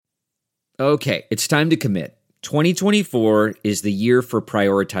Okay, it's time to commit. 2024 is the year for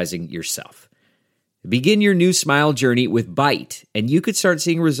prioritizing yourself. Begin your new smile journey with Byte, and you could start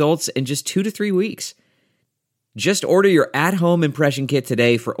seeing results in just 2 to 3 weeks. Just order your at-home impression kit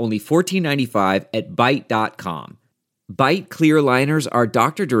today for only $14.95 at Byte.com. Byte clear liners are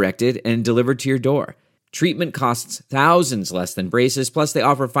doctor-directed and delivered to your door. Treatment costs thousands less than braces, plus they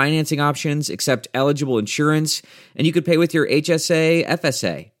offer financing options, accept eligible insurance, and you could pay with your HSA,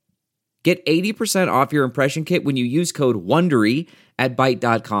 FSA. Get 80% off your impression kit when you use code WONDERY at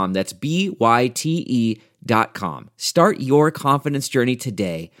Byte.com. That's BYTE.com. Start your confidence journey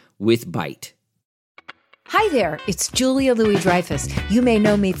today with Byte. Hi there, it's Julia Louis-Dreyfus. You may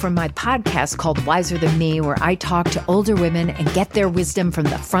know me from my podcast called Wiser Than Me, where I talk to older women and get their wisdom from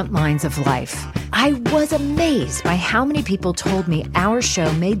the front lines of life. I was amazed by how many people told me our show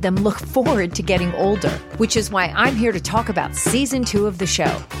made them look forward to getting older, which is why I'm here to talk about season 2 of the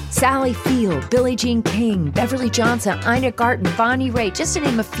show. Sally Field, Billie Jean King, Beverly Johnson, Ina Garten, Bonnie Raitt, just to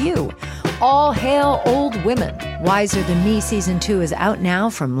name a few. All hail old women. Wiser Than Me season 2 is out now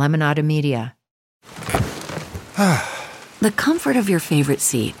from Lemonada Media. The comfort of your favorite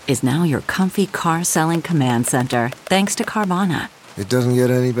seat is now your comfy car selling command center, thanks to Carvana. It doesn't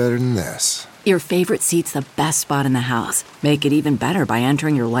get any better than this. Your favorite seat's the best spot in the house. Make it even better by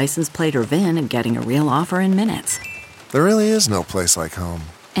entering your license plate or VIN and getting a real offer in minutes. There really is no place like home.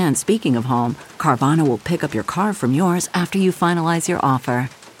 And speaking of home, Carvana will pick up your car from yours after you finalize your offer.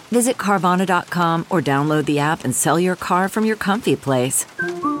 Visit Carvana.com or download the app and sell your car from your comfy place.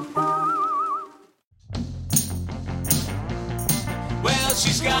 Well,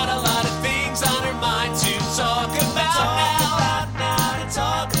 she's got a lot of things on her mind to talk about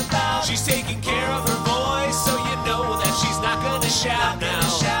now. She's taking care of her voice, so you know that she's not gonna shout now.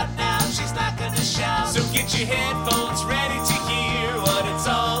 She's not gonna shout. So get your headphones ready to hear what it's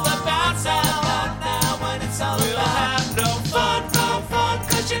all about now. What it's all we'll about. Have no fun,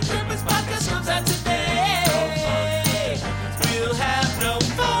 'cause Jen Kirkman's podcast comes out today. We'll have no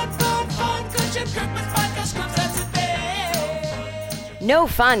fun, 'cause Jen Kirkman's podcast comes out today. No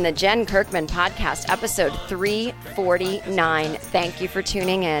Fun, the Jen Kirkman podcast, episode 349. Thank you for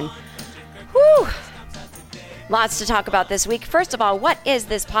tuning in. Whew. Lots to talk about this week. First of all, what is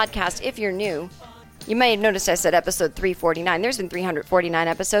this podcast? If you're new, you may have noticed I said episode 349. There's been 349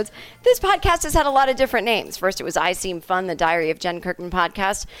 episodes. This podcast has had a lot of different names. First, it was I Seem Fun, the Diary of Jen Kirkman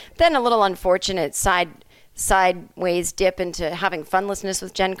podcast. Then a little unfortunate sideways dip into having funlessness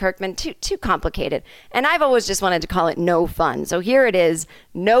with Jen Kirkman. Too complicated. And I've always just wanted to call it No Fun. So here it is,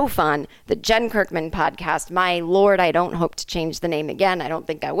 No Fun, the Jen Kirkman podcast. My Lord, I don't hope to change the name again. I don't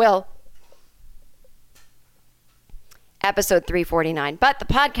think I will. Episode 349. But the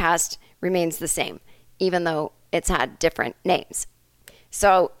podcast remains the same, even though it's had different names.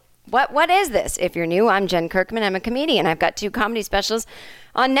 So what is this? If you're new, I'm Jen Kirkman. I'm a comedian. I've got 2 comedy specials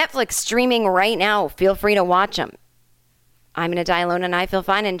on Netflix streaming right now. Feel free to watch them. I'm Gonna Die Alone and I Feel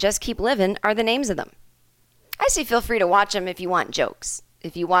Fine and Just Keep Living are the names of them. I say feel free to watch them if you want jokes.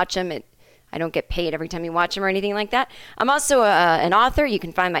 If you watch them, I don't get paid every time you watch them or anything like that. I'm also an author. You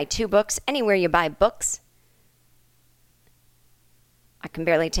can find my 2 books anywhere you buy books. I can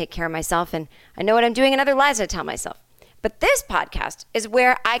barely take care of myself, and I know what I'm doing in other lies I tell myself. But this podcast is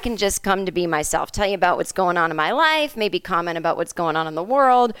where I can just come to be myself, tell you about what's going on in my life, maybe comment about what's going on in the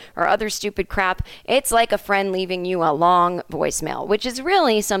world or other stupid crap. It's like a friend leaving you a long voicemail, which is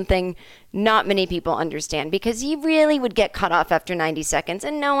really something not many people understand because you really would get cut off after 90 seconds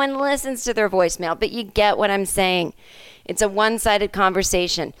and no one listens to their voicemail, but you get what I'm saying. It's a one-sided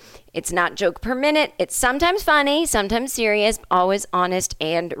conversation. It's not joke per minute. It's sometimes funny, sometimes serious, always honest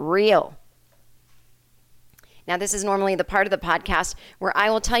and real. Now, this is normally the part of the podcast where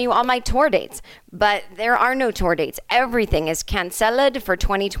I will tell you all my tour dates, but there are no tour dates. Everything is canceled for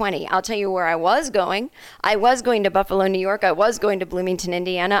 2020. I'll tell you where I was going. I was going to Buffalo, New York. I was going to Bloomington,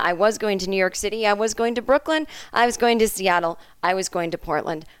 Indiana. I was going to New York City. I was going to Brooklyn. I was going to Seattle. I was going to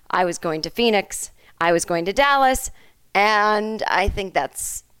Portland. I was going to Phoenix. I was going to Dallas. And I think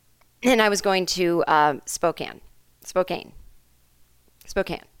and I was going to Spokane.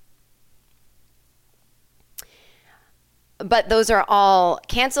 But those are all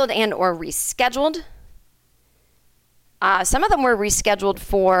canceled and or rescheduled. Some of them were rescheduled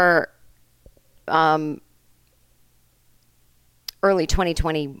for early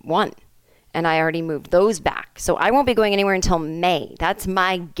 2021. And I already moved those back. So I won't be going anywhere until May. That's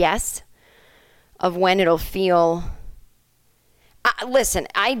my guess of when it'll feel. Listen,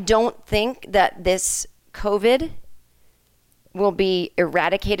 I don't think that this COVID will be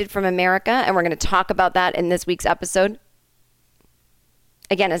eradicated from America. And we're going to talk about that in this week's episode.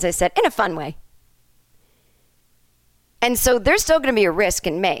 Again, as I said, in a fun way. And so there's still going to be a risk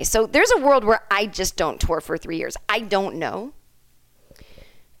in May. So there's a world where I just don't tour for 3 years. I don't know.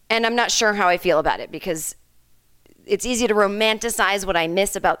 And I'm not sure how I feel about it because it's easy to romanticize what I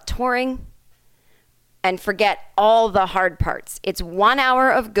miss about touring and forget all the hard parts. It's 1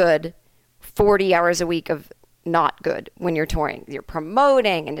 hour of good, 40 hours a week of not good when you're touring. You're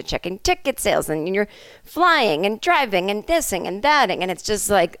promoting and checking ticket sales and you're flying and driving and thising and thating. And it's just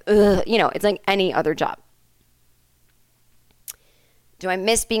like, ugh, it's like any other job. Do I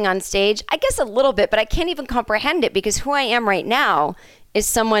miss being on stage? I guess a little bit, but I can't even comprehend it because who I am right now is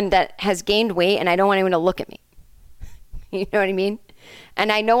someone that has gained weight and I don't want anyone to look at me. You know what I mean?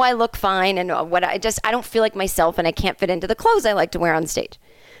 And I know I look fine and I don't feel like myself and I can't fit into the clothes I like to wear on stage.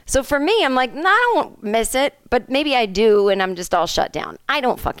 So for me, I'm like, no, I don't miss it, but maybe I do and I'm just all shut down. I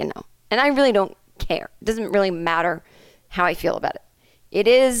don't fucking know. And I really don't care. It doesn't really matter how I feel about it. It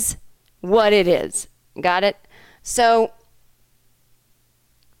is what it is. Got it? So,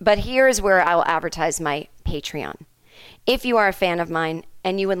 but here's where I'll advertise my Patreon. If you are a fan of mine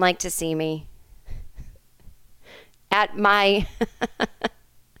and you would like to see me at my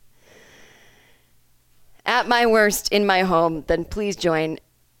at my worst in my home, then please join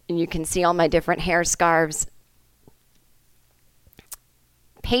and you can see all my different hair scarves.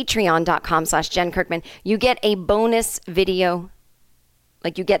 Patreon.com/Jen Kirkman. You get a bonus video.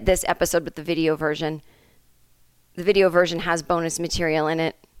 Like you get this episode with the video version. The video version has bonus material in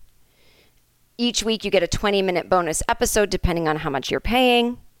it. Each week you get a 20-minute bonus episode depending on how much you're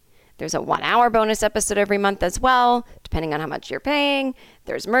paying. There's a 1 hour bonus episode every month as well, depending on how much you're paying.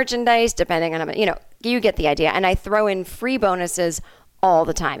 There's merchandise, depending on how much, you get the idea. And I throw in free bonuses all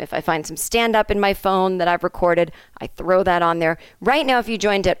the time. If I find some stand-up in my phone that I've recorded, I throw that on there. Right now, if you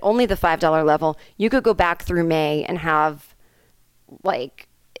joined at only the $5 level, you could go back through May and have, like,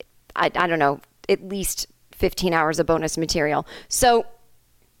 I don't know, at least 15 hours of bonus material. So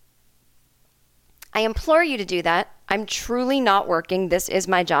I implore you to do that. I'm truly not working. This is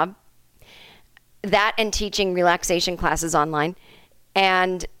my job. That and teaching relaxation classes online.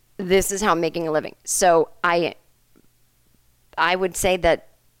 And this is how I'm making a living. So I would say that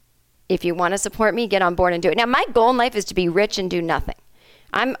if you want to support me, get on board and do it. Now, my goal in life is to be rich and do nothing.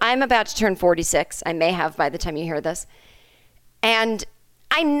 I'm about to turn 46. I may have by the time you hear this. And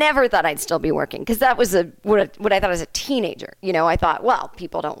I never thought I'd still be working because that was what I thought as a teenager. I thought, well,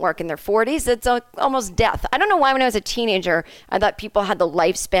 people don't work in their 40s. It's almost death. I don't know why when I was a teenager, I thought people had the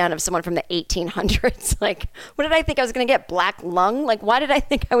lifespan of someone from the 1800s. Like, what did I think I was going to get? Black lung? Like, why did I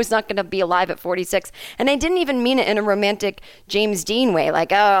think I was not going to be alive at 46? And I didn't even mean it in a romantic James Dean way.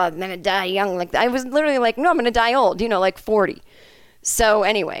 Like, oh, I'm going to die young. Like, I was literally like, no, I'm going to die old, like 40. So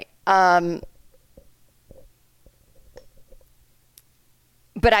anyway,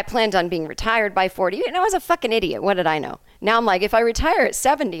 but I planned on being retired by 40. I was a fucking idiot. What did I know? Now I'm like, if I retire at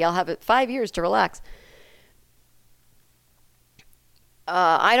 70, I'll have 5 years to relax.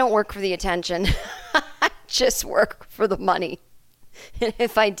 I don't work for the attention. I just work for the money. And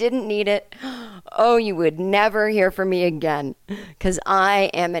if I didn't need it, you would never hear from me again. Because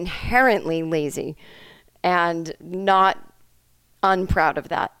I am inherently lazy and not unproud of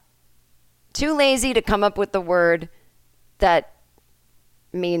that. Too lazy to come up with the word that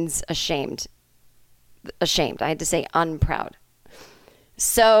means ashamed. I had to say unproud.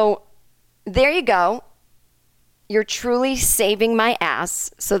 So there you go. You're truly saving my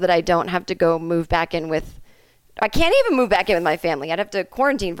ass so that I don't have to go move back in with, I can't even move back in with my family. I'd have to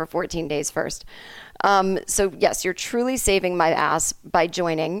quarantine for 14 days first. So yes, you're truly saving my ass by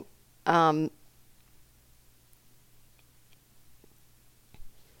joining. Don't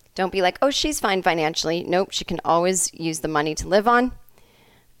be like, oh, she's fine financially. Nope, she can always use the money to live on.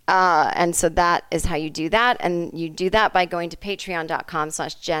 And so that is how you do that. And you do that by going to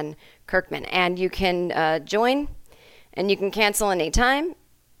patreon.com/Jen Kirkman. And you can join and you can cancel anytime.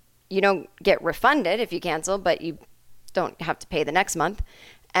 You don't get refunded if you cancel, but you don't have to pay the next month.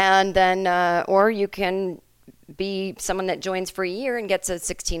 And then, or you can be someone that joins for a year and gets a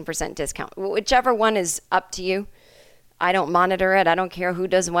 16% discount. Whichever one is up to you. I don't monitor it. I don't care who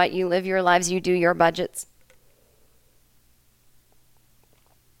does what. You live your lives. You do your budgets.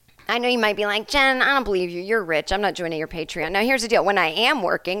 I know you might be like, Jen, I don't believe you. You're rich. I'm not joining your Patreon. Now, here's the deal. When I am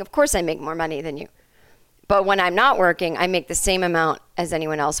working, of course I make more money than you. But when I'm not working, I make the same amount as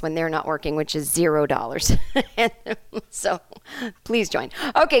anyone else when they're not working, which is $0. So please join.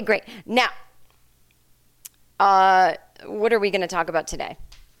 Okay, great. Now, what are we going to talk about today?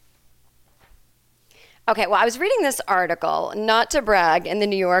 Okay, well, I was reading this article, not to brag, in the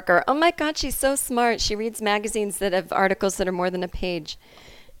New Yorker. Oh my God, she's so smart. She reads magazines that have articles that are more than a page.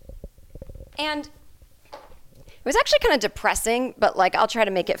 And it was actually kind of depressing, but like I'll try to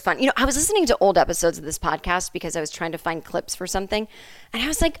make it fun. You know, I was listening to old episodes of this podcast because I was trying to find clips for something. And I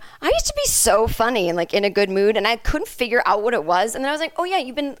was like, I used to be so funny and like in a good mood, and I couldn't figure out what it was. And then I was like, oh yeah,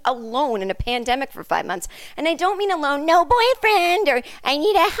 you've been alone in a pandemic for 5 months. And I don't mean alone, no boyfriend, or I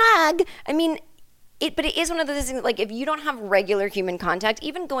need a hug. I mean, but it is one of those things, like if you don't have regular human contact,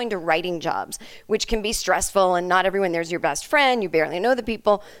 even going to writing jobs, which can be stressful and not everyone there's your best friend, you barely know the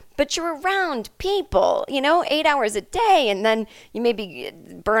people, but you're around people, 8 hours a day, and then you maybe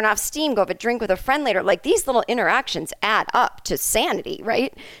burn off steam, go have a drink with a friend later. Like these little interactions add up to sanity,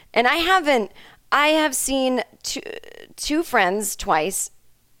 right? And I have seen two friends twice.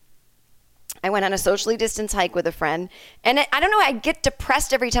 I went on a socially distanced hike with a friend, and I don't know, I get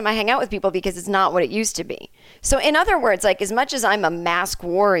depressed every time I hang out with people because it's not what it used to be. So in other words, like as much as I'm a mask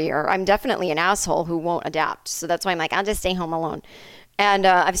warrior, I'm definitely an asshole who won't adapt. So that's why I'm like, I'll just stay home alone. And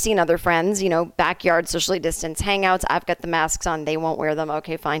I've seen other friends, backyard socially distanced hangouts. I've got the masks on. They won't wear them.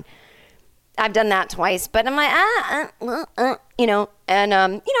 Okay, fine. I've done that twice, but I'm like, and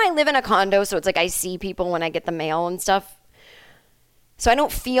I live in a condo, so it's like I see people when I get the mail and stuff. So I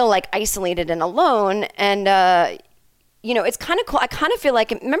don't feel like isolated and alone. And, it's kind of cool. I kind of feel like,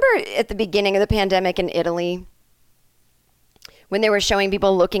 remember at the beginning of the pandemic in Italy, when they were showing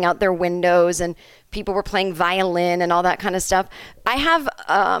people looking out their windows and people were playing violin and all that kind of stuff. I have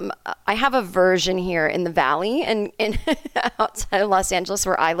a version here in the Valley and in outside of Los Angeles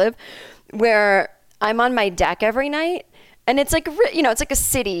where I live, where I'm on my deck every night. And it's like, it's like a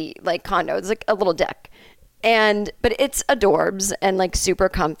city, like condo. It's like a little deck. But it's adorbs and like super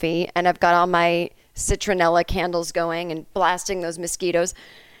comfy. And I've got all my citronella candles going and blasting those mosquitoes.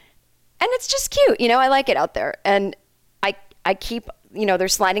 And it's just cute. I like it out there. And I keep,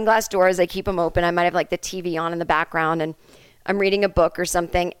 there's sliding glass doors. I keep them open. I might have like the TV on in the background and I'm reading a book or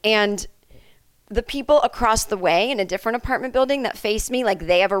something. And the people across the way in a different apartment building that face me, like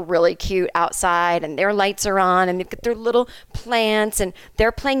they have a really cute outside and their lights are on and they've got their little plants and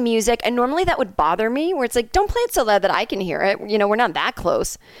they're playing music. And normally that would bother me where it's like, don't play it so loud that I can hear it. We're not that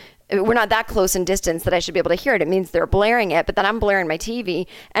close. We're not that close in distance that I should be able to hear it. It means they're blaring it, but then I'm blaring my TV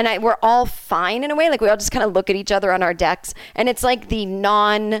and we're all fine in a way. Like we all just kind of look at each other on our decks and it's like the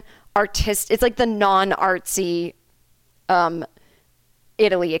it's like the non-artsy,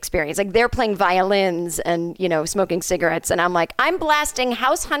 Italy experience. Like they're playing violins and, smoking cigarettes. And I'm like, I'm blasting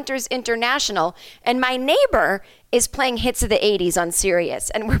House Hunters International and my neighbor is playing hits of the 80s on Sirius.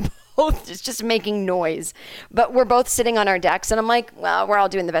 And we're both just making noise, but we're both sitting on our decks. And I'm like, well, we're all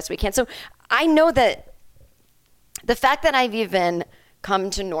doing the best we can. So I know that the fact that I've even come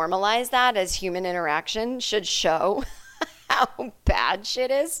to normalize that as human interaction should show how bad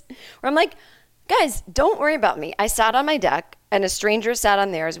shit is. Where I'm like, guys, don't worry about me. I sat on my deck and a stranger sat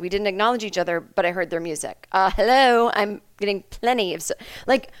on theirs. We didn't acknowledge each other, but I heard their music. Hello, I'm getting plenty of...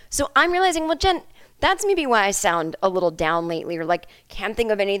 So I'm realizing, well, Jen, that's maybe why I sound a little down lately or like can't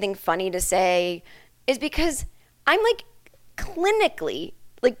think of anything funny to say is because I'm like clinically,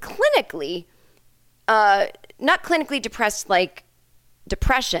 not clinically depressed like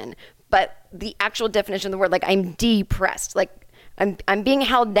depression, but the actual definition of the word, like I'm depressed. Like I'm being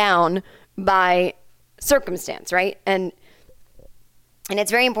held down by circumstance, right? And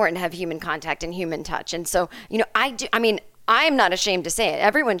it's very important to have human contact and human touch. And so, I'm not ashamed to say it.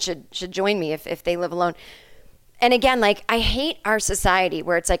 Everyone should join me if they live alone. And again, like I hate our society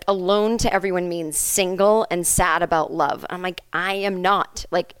where it's like alone to everyone means single and sad about love. I'm like, I am not.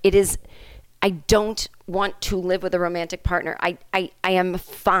 Like it is, I don't want to live with a romantic partner. I am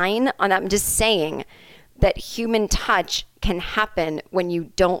fine on that. I'm just saying that human touch can happen when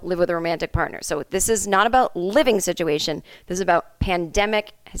you don't live with a romantic partner. So this is not about living situation. This is about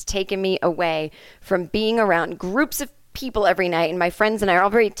pandemic has taken me away from being around groups of people every night. And my friends and I are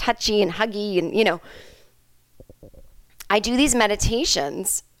all very touchy and huggy. And, I do these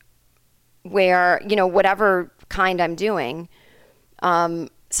meditations where, whatever kind I'm doing,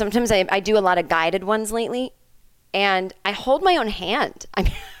 sometimes I do a lot of guided ones lately and I hold my own hand. I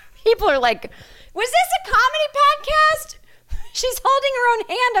mean, people are like, was this a comedy podcast? She's holding her own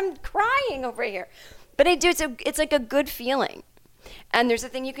hand. I'm crying over here. But I do. It's like a good feeling. And there's a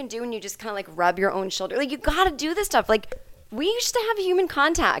thing you can do when you just kind of like rub your own shoulder. Like you got to do this stuff. Like we used to have human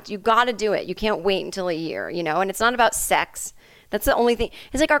contact. You got to do it. You can't wait until a year, and it's not about sex. That's the only thing.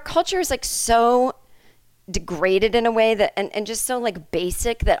 It's like our culture is like so degraded in a way that, and just so like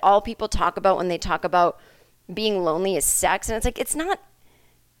basic that all people talk about when they talk about being lonely is sex. And it's like, it's not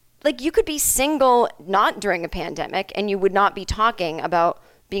like you could be single not during a pandemic and you would not be talking about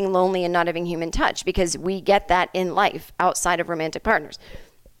being lonely and not having human touch, because we get that in life outside of romantic partners.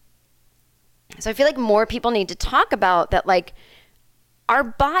 So I feel like more people need to talk about that. Like, our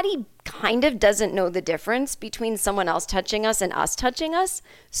body kind of doesn't know the difference between someone else touching us and us touching us.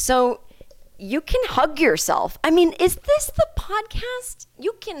 So you can hug yourself. I mean, is this the podcast?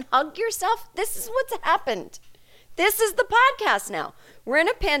 You can hug yourself? This is what's happened. This is the podcast now. We're in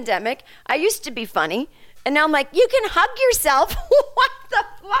a pandemic. I used to be funny. And now I'm like, you can hug yourself? What the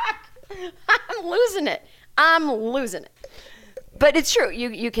fuck? I'm losing it. But it's true.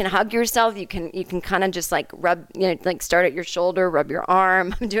 You can hug yourself. You can kind of just like rub, like start at your shoulder, rub your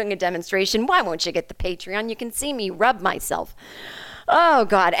arm. I'm doing a demonstration. Why won't you get the Patreon? You can see me rub myself. Oh,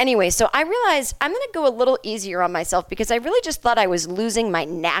 God. Anyway, so I realized I'm going to go a little easier on myself because I really just thought I was losing my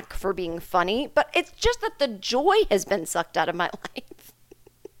knack for being funny. But it's just that the joy has been sucked out of my life.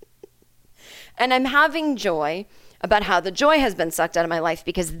 And I'm having joy about how the joy has been sucked out of my life,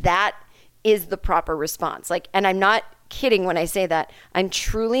 because that is the proper response. Like, and I'm not kidding when I say that. I'm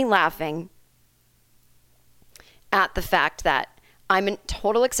truly laughing at the fact that I'm in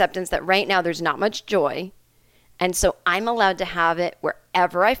total acceptance that right now there's not much joy. And so I'm allowed to have it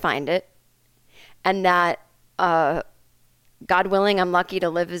wherever I find it. And that, God willing, I'm lucky to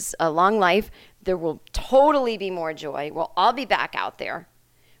live a long life. There will totally be more joy. We'll all be back out there.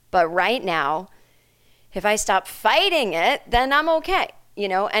 But right now, if I stop fighting it, then I'm okay,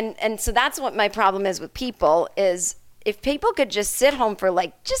 And so that's what my problem is with people, is if people could just sit home for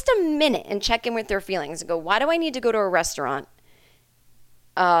like just a minute and check in with their feelings and go, why do I need to go to a restaurant?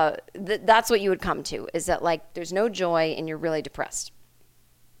 That's what you would come to, is that like there's no joy and you're really depressed.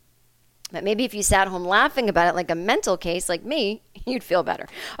 But maybe if you sat home laughing about it like a mental case like me, you'd feel better.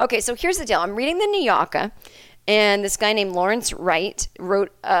 Okay, so here's the deal. I'm reading the New Yorker. And this guy named Lawrence Wright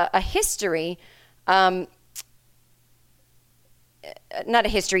wrote a history, not a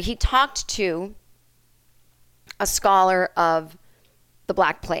history. He talked to a scholar of the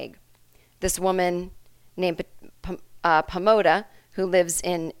Black Plague, this woman named Pomoda, who lives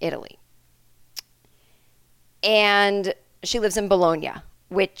in Italy. And she lives in Bologna,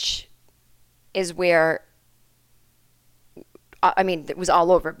 which is where, it was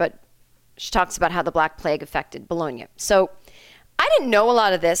all over, but she talks about how the Black Plague affected Bologna. So I didn't know a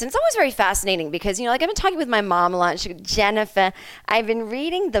lot of this. And it's always very fascinating because, I've been talking with my mom a lot. And she goes, Jennifer, I've been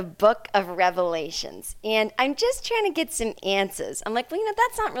reading the book of Revelations and I'm just trying to get some answers. I'm like, well,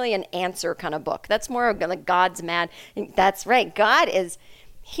 that's not really an answer kind of book. That's more like God's mad. And that's right.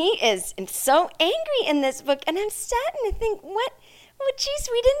 He is so angry in this book. And I'm starting to think, geez,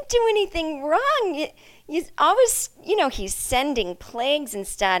 we didn't do anything wrong. You always, he's sending plagues and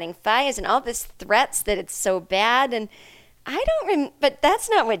starting fires and all this threats that it's so bad. And but that's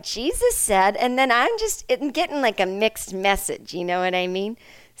not what Jesus said. And then I'm getting like a mixed message. You know what I mean?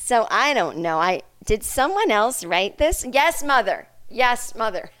 So I don't know. Did someone else write this? Yes, mother.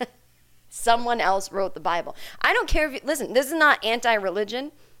 Someone else wrote the Bible. I don't care listen, this is not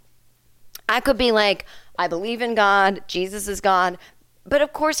anti-religion. I could be like, I believe in God. Jesus is God. But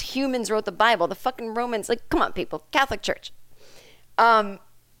of course, humans wrote the Bible. The fucking Romans, like, come on, people. Catholic Church. Now,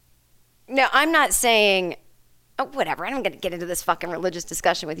 I'm not saying, whatever. I'm going to get into this fucking religious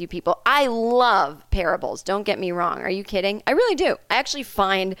discussion with you people. I love parables. Don't get me wrong. Are you kidding? I really do. I actually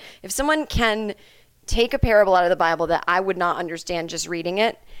find if someone can take a parable out of the Bible that I would not understand just reading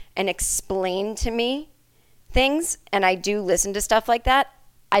it and explain to me things, and I do listen to stuff like that,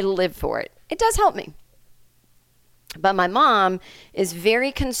 I live for it. It does help me. But my mom is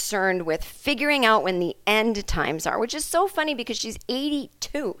very concerned with figuring out when the end times are, which is so funny because she's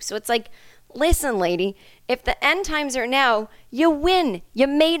 82. So it's like, listen, lady, if the end times are now, you win. You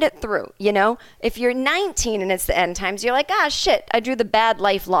made it through, If you're 19 and it's the end times, you're like, shit, I drew the bad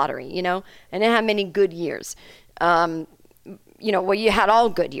life lottery, and I didn't have many good years. Well, you had all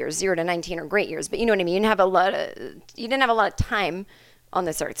good years. 0 to 19 are great years, but you know what I mean? You didn't have a lot of time on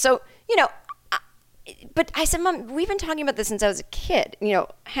this earth. So, but I said, Mom, we've been talking about this since I was a kid,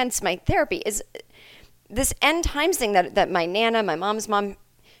 hence my therapy, is this end times thing that my Nana, my mom's mom,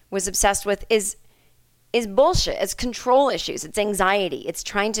 was obsessed with is bullshit. It's control issues. It's anxiety. It's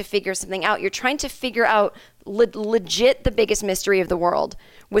trying to figure something out. You're trying to figure out legit the biggest mystery of the world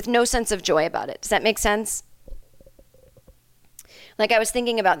with no sense of joy about it. Does that make sense? Like I was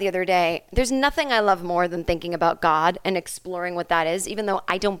thinking about the other day, there's nothing I love more than thinking about God and exploring what that is, even though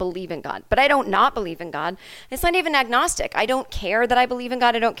I don't believe in God. But I don't not believe in God. It's not even agnostic. I don't care that I believe in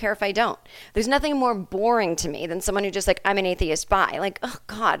God. I don't care if I don't. There's nothing more boring to me than someone who just like, I'm an atheist by. Like, oh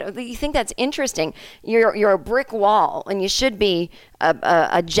God, you think that's interesting? You're a brick wall, and you should be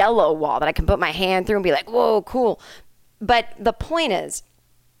a Jello wall that I can put my hand through and be like, whoa, cool. But the point is,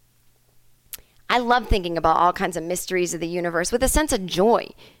 I love thinking about all kinds of mysteries of the universe with a sense of joy.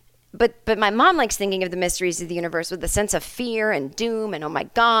 But my mom likes thinking of the mysteries of the universe with a sense of fear and doom and oh my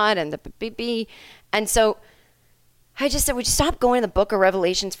God and the BB. And so I just said, would you stop going to the book of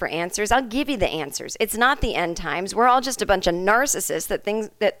Revelations for answers? I'll give you the answers. It's not the end times. We're all just a bunch of narcissists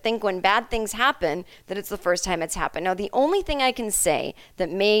that think when bad things happen that it's the first time it's happened. Now, the only thing I can say that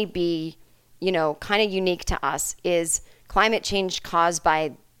may be, kind of unique to us is climate change caused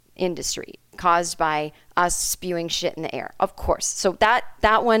by industry, caused by us spewing shit in the air, of course. So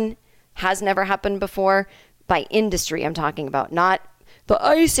that one has never happened before. By industry, I'm talking about, not the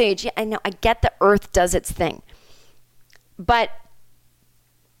ice age. Yeah, I know, I get the earth does its thing. But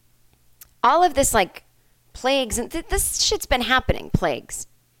all of this like plagues, and this shit's been happening, plagues.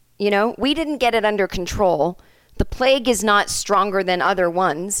 We didn't get it under control. The plague is not stronger than other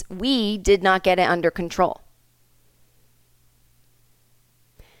ones. We did not get it under control.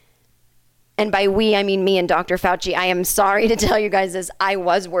 And by we, I mean me and Dr. Fauci. I am sorry to tell you guys this. I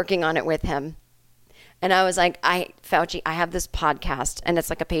was working on it with him. And I was like, Fauci, I have this podcast, and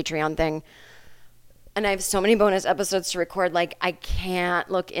it's like a Patreon thing. And I have so many bonus episodes to record. Like, I can't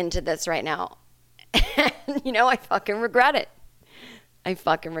look into this right now. And, I fucking regret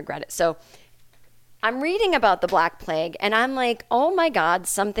it. So I'm reading about the Black Plague, and I'm like, oh my God,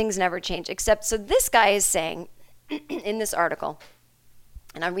 some things never change. Except, so this guy is saying in this article,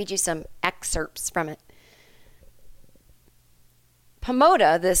 and I'll read you some excerpts from it.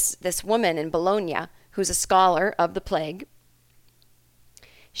 Pomoda, this woman in Bologna, who's a scholar of the plague,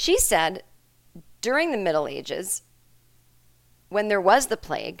 she said during the Middle Ages, when there was the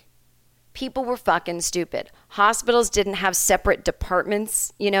plague, people were fucking stupid. Hospitals didn't have separate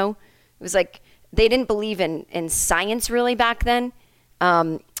departments, It was like they didn't believe in science really back then.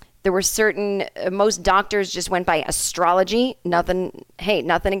 There were most doctors just went by astrology. Nothing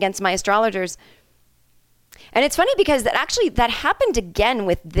against my astrologers. And it's funny because that happened again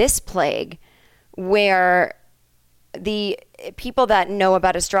with this plague, where the people that know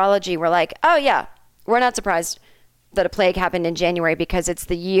about astrology were like, oh yeah, we're not surprised that a plague happened in January because it's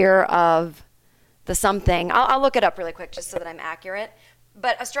the year of the something. I'll look it up really quick just so that I'm accurate.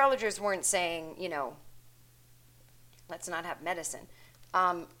 But astrologers weren't saying, let's not have medicine.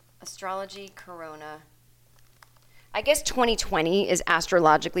 Astrology, corona. I guess 2020 is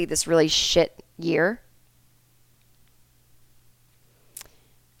astrologically this really shit year.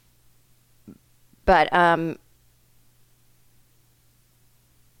 But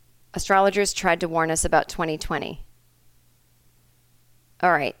astrologers tried to warn us about 2020.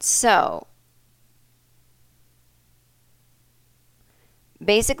 All right, so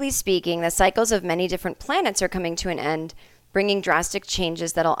basically speaking, the cycles of many different planets are coming to an end, bringing drastic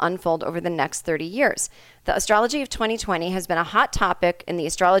changes that'll unfold over the next 30 years. The astrology of 2020 has been a hot topic in the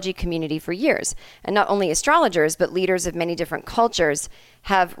astrology community for years. And not only astrologers, but leaders of many different cultures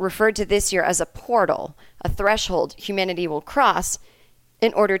have referred to this year as a portal, a threshold humanity will cross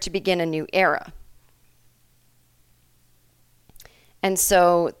in order to begin a new era. And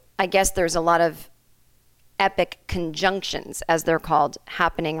so I guess there's a lot of epic conjunctions, as they're called,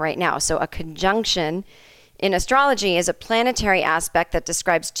 happening right now. So a conjunction in astrology is a planetary aspect that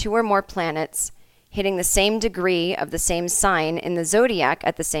describes two or more planets hitting the same degree of the same sign in the zodiac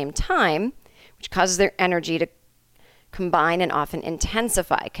at the same time, which causes their energy to combine and often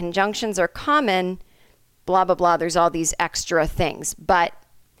intensify. Conjunctions are common, blah, blah, blah. There's all these extra things. But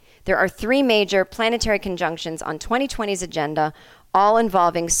there are three major planetary conjunctions on 2020's agenda, all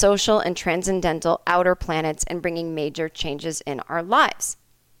involving social and transcendental outer planets and bringing major changes in our lives.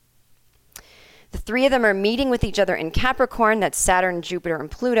 The three of them are meeting with each other in Capricorn, that's Saturn, Jupiter, and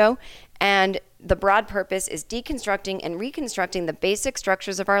Pluto, and the broad purpose is deconstructing and reconstructing the basic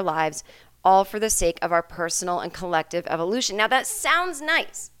structures of our lives, all for the sake of our personal and collective evolution. Now that sounds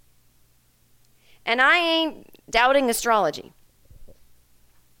nice, and I ain't doubting astrology,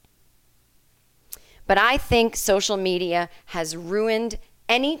 but I think social media has ruined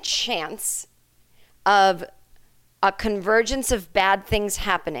any chance of a convergence of bad things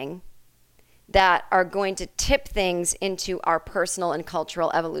happening that are going to tip things into our personal and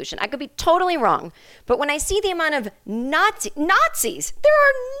cultural evolution. I could be totally wrong, but when I see the amount of Nazis, there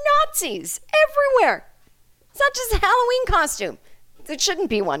are Nazis everywhere. It's not just a Halloween costume. It shouldn't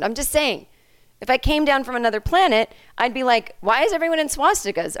be one. I'm just saying. If I came down from another planet, I'd be like, why is everyone in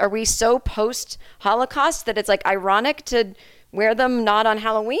swastikas? Are we so post-Holocaust that it's like ironic to wear them not on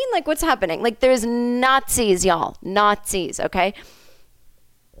Halloween? Like, what's happening? Like, there's Nazis, y'all. Nazis, okay?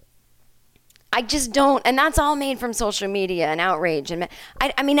 I just don't, and that's all made from social media and outrage. And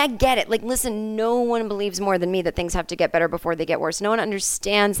I mean, I get it. Like, listen, no one believes more than me that things have to get better before they get worse. No one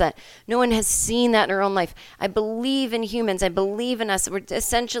understands that. No one has seen that in their own life. I believe in humans. I believe in us. We're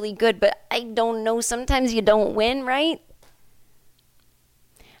essentially good, but I don't know. Sometimes you don't win, right?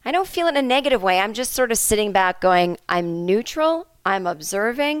 I don't feel it in a negative way. I'm just sort of sitting back going, I'm neutral. I'm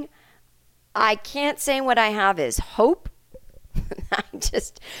observing. I can't say what I have is hope.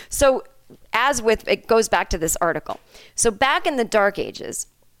 As with, it goes back to this article. So back in the Dark Ages,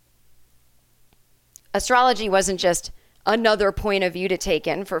 astrology wasn't just another point of view to take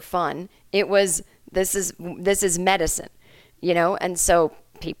in for fun. It was, this is medicine, you know? And so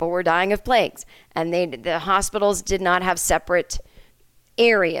people were dying of plagues, and the hospitals did not have separate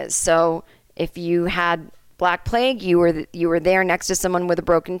areas. So if you had Black Plague, you were there next to someone with a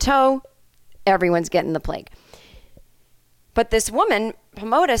broken toe, everyone's getting the plague. But this woman,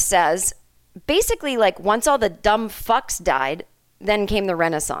 Pomoda, says, basically, like, once all the dumb fucks died, then came the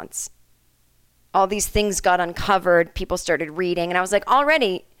Renaissance. All these things got uncovered. People started reading. And I was like,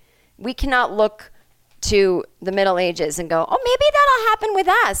 already, we cannot look to the Middle Ages and go, oh, maybe that'll happen with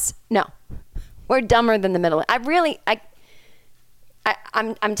us. No, we're dumber than the Middle Ages.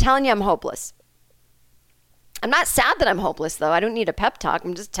 I'm telling you, I'm hopeless. I'm not sad that I'm hopeless, though. I don't need a pep talk.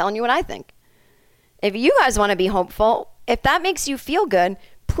 I'm just telling you what I think. If you guys want to be hopeful, if that makes you feel good,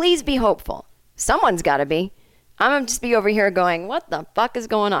 please be hopeful. Someone's got to be. I'm going to just be over here going, what the fuck is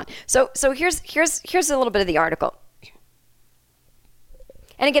going on? So here's a little bit of the article.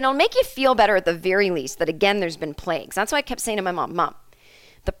 And again, it'll make you feel better at the very least that, again, there's been plagues. That's why I kept saying to my mom,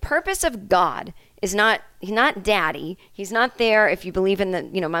 the purpose of God is he's not daddy. He's not there if you believe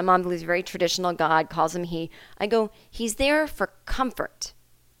in my mom believes very traditional God, calls him he. I go, he's there for comfort.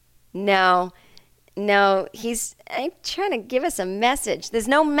 No, he's trying to give us a message. There's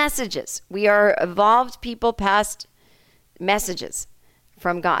no messages. We are evolved people past messages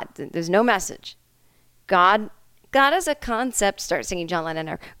from God. There's no message. God as a concept, start singing John Lennon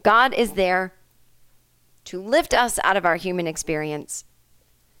there. God is there to lift us out of our human experience,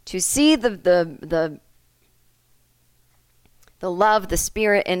 to see the love, the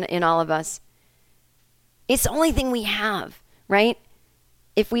spirit in all of us. It's the only thing we have, right?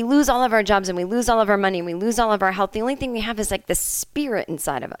 If we lose all of our jobs and we lose all of our money and we lose all of our health, the only thing we have is like the spirit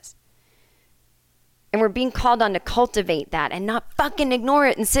inside of us. And we're being called on to cultivate that and not fucking ignore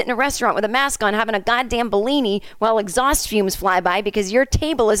it and sit in a restaurant with a mask on having a goddamn Bellini while exhaust fumes fly by because your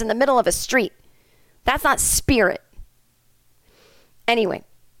table is in the middle of a street. That's not spirit. Anyway,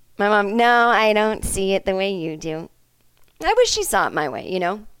 my mom, no, I don't see it the way you do. I wish she saw it my way, you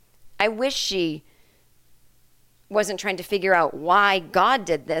know? I wish she wasn't trying to figure out why God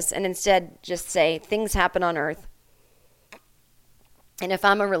did this and instead just say things happen on earth. And if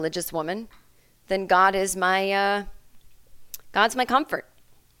I'm a religious woman, then God's my comfort.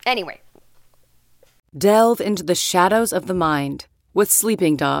 Anyway. Delve into the shadows of the mind with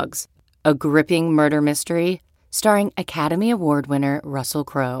Sleeping Dogs, a gripping murder mystery starring Academy Award winner Russell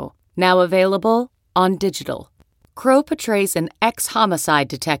Crowe. Now available on digital. Crowe portrays an ex-homicide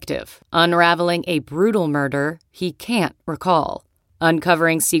detective unraveling a brutal murder he can't recall.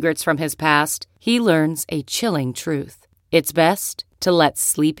 Uncovering secrets from his past, he learns a chilling truth. It's best to let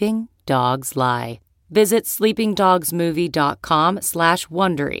sleeping dogs lie. Visit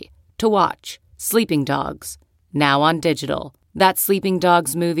sleepingdogsmovie.com/Wondery to watch Sleeping Dogs, now on digital. That's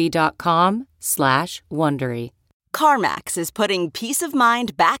sleepingdogsmovie.com/Wondery. CarMax is putting peace of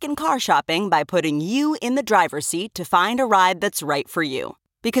mind back in car shopping by putting you in the driver's seat to find a ride that's right for you.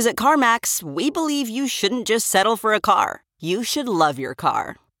 Because at CarMax, we believe you shouldn't just settle for a car. You should love your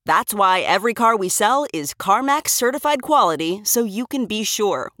car. That's why every car we sell is CarMax certified quality, so you can be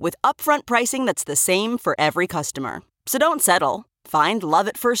sure with upfront pricing that's the same for every customer. So don't settle. Find love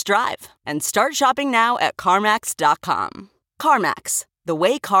at first drive and start shopping now at CarMax.com. CarMax, the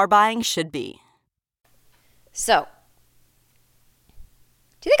way car buying should be. So,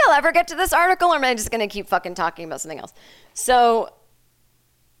 do you think I'll ever get to this article, or am I just going to keep fucking talking about something else? So,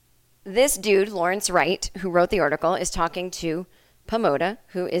 this dude, Lawrence Wright, who wrote the article, is talking to Pomoda,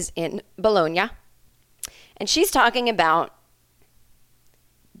 who is in Bologna. And she's talking about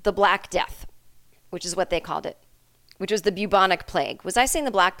the Black Death, which is what they called it, which was the bubonic plague. Was I saying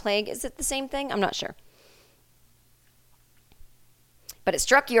the Black Plague? Is it the same thing? I'm not sure. But it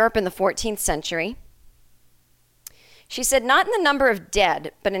struck Europe in the 14th century. She said, not in the number of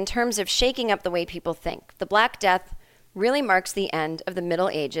dead, but in terms of shaking up the way people think. The Black Death really marks the end of the Middle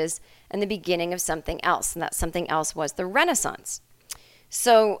Ages and the beginning of something else. And that something else was the Renaissance.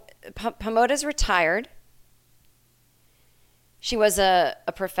 So Pomoda's retired. She was a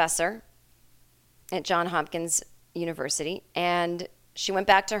professor at Johns Hopkins University, and she went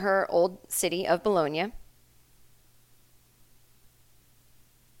back to her old city of Bologna.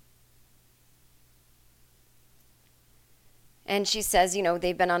 And she says,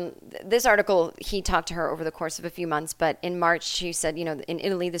 they've been on this article. He talked to her over the course of a few months, but in March, she said, in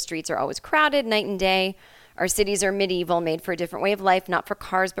Italy, the streets are always crowded night and day. Our cities are medieval, made for a different way of life, not for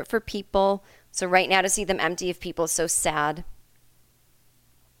cars, but for people. So right now to see them empty of people is so sad.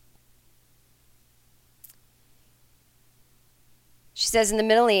 She says in the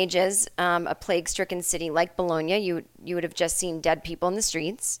Middle Ages, a plague-stricken city like Bologna, you would have just seen dead people in the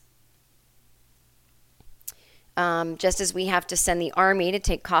streets. Just as we have to send the army to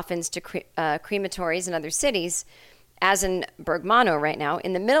take coffins to crematories in other cities, as in Bergamo right now,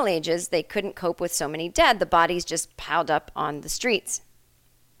 in the Middle Ages, they couldn't cope with so many dead. The bodies just piled up on the streets.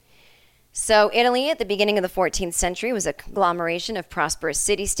 So Italy at the beginning of the 14th century was a conglomeration of prosperous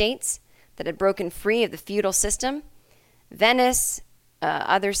city-states that had broken free of the feudal system. Venice,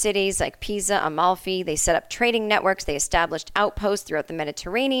 other cities like Pisa, Amalfi, they set up trading networks. They established outposts throughout the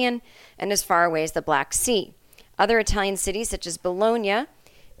Mediterranean and as far away as the Black Sea. Other Italian cities, such as Bologna,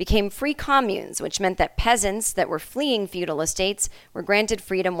 became free communes, which meant that peasants that were fleeing feudal estates were granted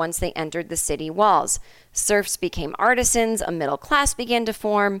freedom once they entered the city walls. Serfs became artisans, a middle class began to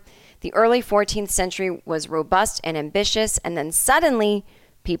form. The early 14th century was robust and ambitious, and then suddenly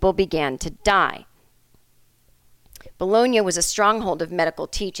people began to die. Bologna was a stronghold of medical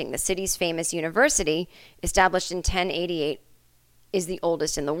teaching. The city's famous university, established in 1088, is the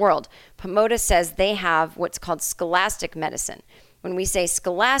oldest in the world. Pomoda says they have what's called scholastic medicine. When we say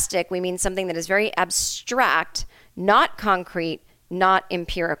scholastic, we mean something that is very abstract, not concrete, not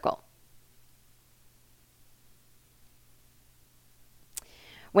empirical.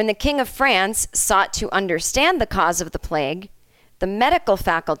 When the King of France sought to understand the cause of the plague, the medical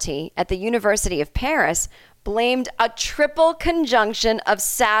faculty at the University of Paris blamed a triple conjunction of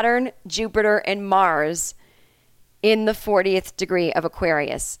Saturn, Jupiter, and Mars in the 40th degree of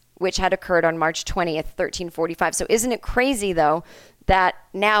Aquarius, which had occurred on March 20th, 1345. So isn't it crazy, though, that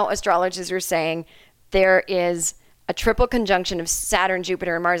now astrologers are saying there is a triple conjunction of Saturn,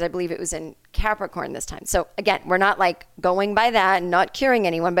 Jupiter, and Mars? I believe it was in Capricorn this time. So again, we're not like going by that and not curing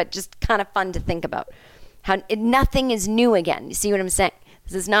anyone, but just kind of fun to think about. How nothing is new again. You see what I'm saying?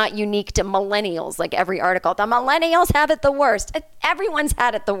 This is not unique to millennials, like every article. The millennials have it the worst. Everyone's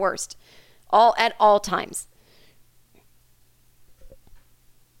had it the worst, at all times.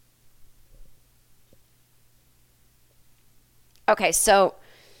 Okay, so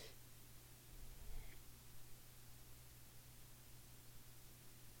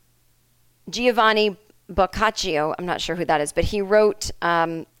Giovanni Boccaccio, I'm not sure who that is, but he wrote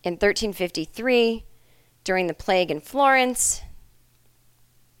in 1353 during the plague in Florence.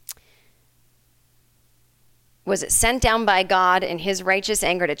 Was it sent down by God in his righteous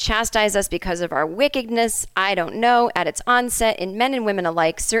anger to chastise us because of our wickedness? I don't know. At its onset, in men and women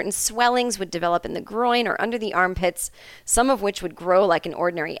alike, certain swellings would develop in the groin or under the armpits, some of which would grow like an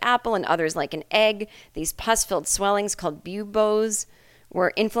ordinary apple and others like an egg. These pus-filled swellings, called buboes,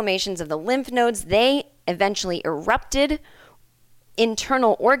 were inflammations of the lymph nodes. They eventually erupted.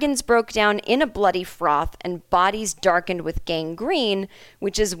 Internal organs broke down in a bloody froth, and bodies darkened with gangrene,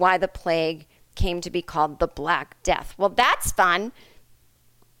 which is why the plague came to be called the Black Death. Well, that's fun.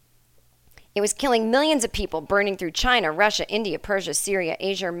 It was killing millions of people, burning through China, Russia, India, Persia, Syria,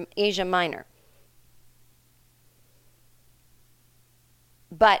 Asia Minor.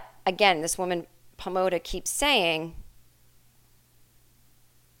 But again, this woman, Pomoda, keeps saying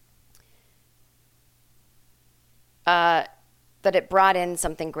that it brought in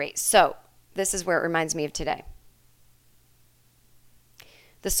something great. So this is where it reminds me of today.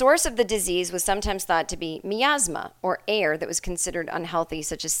 The source of the disease was sometimes thought to be miasma, or air that was considered unhealthy,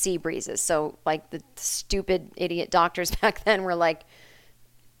 such as sea breezes. So like the stupid idiot doctors back then were like,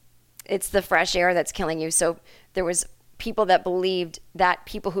 it's the fresh air that's killing you. So there was people that believed that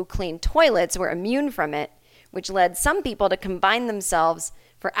people who cleaned toilets were immune from it, which led some people to combine themselves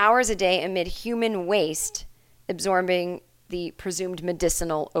for hours a day amid human waste, absorbing the presumed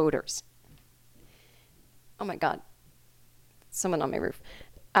medicinal odors. Oh my God. Someone on my roof.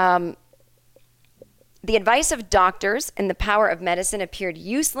 The advice of doctors and the power of medicine appeared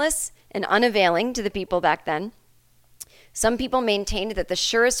useless and unavailing to the people back then. Some people maintained that the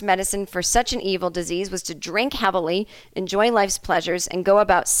surest medicine for such an evil disease was to drink heavily, enjoy life's pleasures, and go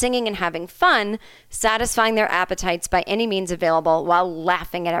about singing and having fun, satisfying their appetites by any means available while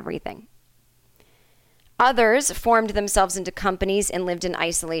laughing at everything. Others formed themselves into companies and lived in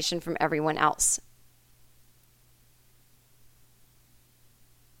isolation from everyone else.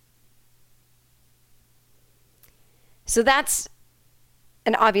 So that's,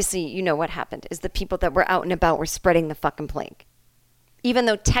 and obviously you know what happened, is the people that were out and about were spreading the fucking plague. Even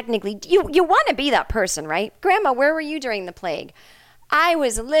though technically, you want to be that person, right? Grandma, where were you during the plague? I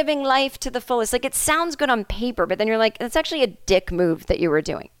was living life to the fullest. Like, it sounds good on paper, but then you're like, it's actually a dick move that you were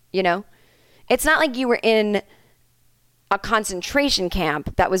doing, you know? It's not like you were in a concentration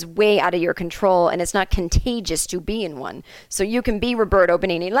camp that was way out of your control, and it's not contagious to be in one. So you can be Roberto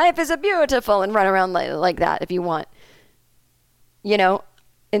Benigni, life is a beautiful, and run around like that if you want. You know,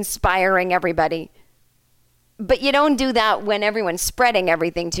 inspiring everybody. But you don't do that when everyone's spreading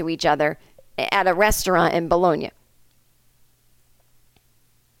everything to each other at a restaurant in Bologna.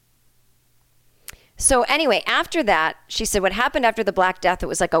 So anyway, after that, she said what happened after the Black Death, it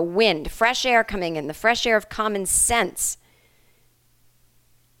was like a wind, fresh air coming in, the fresh air of common sense.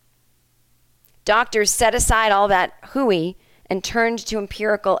 Doctors set aside all that hooey and turned to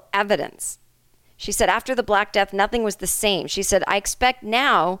empirical evidence. She said, after the Black Death, nothing was the same. She said, I expect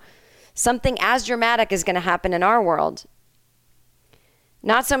now something as dramatic is going to happen in our world.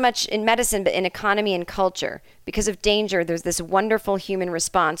 Not so much in medicine, but in economy and culture. Because of danger, there's this wonderful human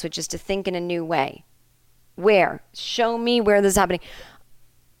response, which is to think in a new way. Where? Show me where this is happening.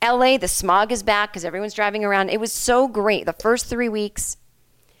 LA, the smog is back because everyone's driving around. It was so great. The first 3 weeks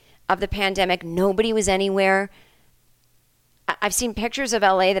of the pandemic, nobody was anywhere. I've seen pictures of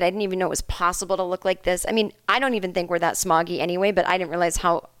LA that I didn't even know it was possible to look like this. I mean, I don't even think we're that smoggy anyway, but I didn't realize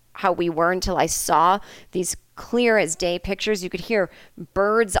how we were until I saw these clear as day pictures. You could hear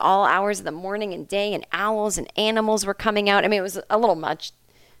birds all hours of the morning and day, and owls and animals were coming out. I mean, it was a little much.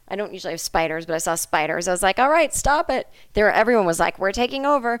 I don't usually have spiders, but I saw spiders. I was like, all right, stop it. Everyone was like, we're taking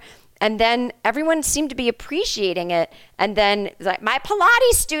over. And then everyone seemed to be appreciating it. And then like, my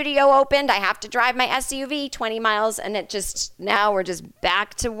Pilates studio opened. I have to drive my SUV 20 miles. And now we're just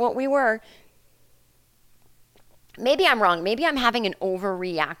back to what we were. Maybe I'm wrong. Maybe I'm having an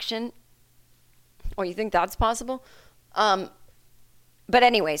overreaction. Oh, you think that's possible? But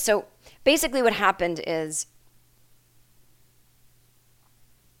anyway, so basically what happened is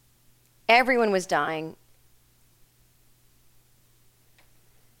everyone was dying.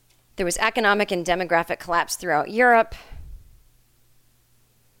 There was economic and demographic collapse throughout Europe.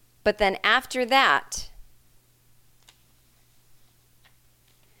 But then after that,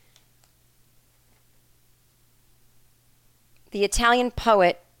 the Italian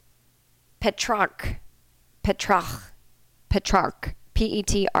poet Petrarch, Petrarch,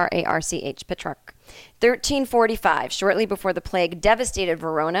 P-E-T-R-A-R-C-H, Petrarch, 1345, shortly before the plague devastated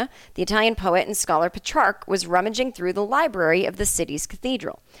Verona, the Italian poet and scholar Petrarch was rummaging through the library of the city's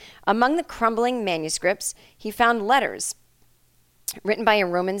cathedral. Among the crumbling manuscripts, he found letters written by a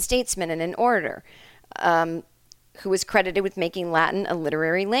Roman statesman and an orator who was credited with making Latin a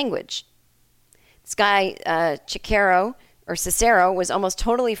literary language. This guy, Cicero was almost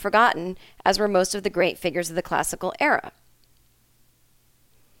totally forgotten, as were most of the great figures of the classical era.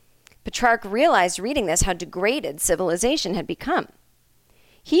 Petrarch realized reading this how degraded civilization had become.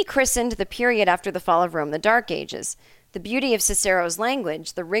 He christened the period after the fall of Rome the Dark Ages. The beauty of Cicero's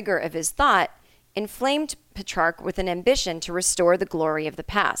language, the rigor of his thought, inflamed Petrarch with an ambition to restore the glory of the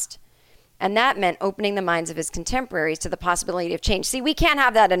past. And that meant opening the minds of his contemporaries to the possibility of change. See, we can't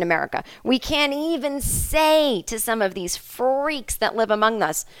have that in America. We can't even say to some of these freaks that live among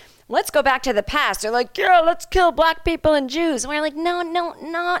us, let's go back to the past. They're like, yeah, let's kill black people and Jews. And we're like, no,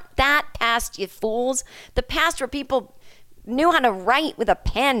 not that past, you fools. The past where people knew how to write with a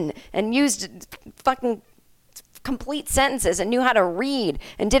pen and used fucking complete sentences and knew how to read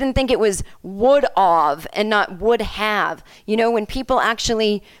and didn't think it was would of and not would have. You know, when people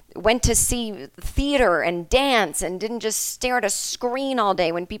actually went to see theater and dance and didn't just stare at a screen all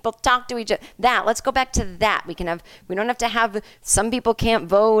day, when people talk to each other, let's go back to that. We don't have to have, some people can't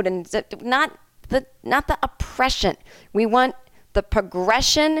vote, and not the oppression. We want the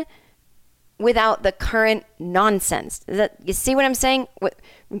progression without the current nonsense. You see what I'm saying?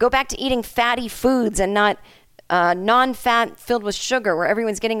 Go back to eating fatty foods and not non-fat filled with sugar, where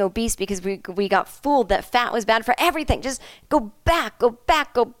everyone's getting obese because we got fooled that fat was bad for everything. Just go back.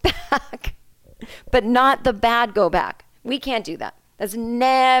 But not the bad go back. We can't do that. That's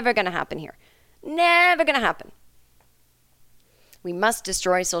never going to happen here. Never going to happen. We must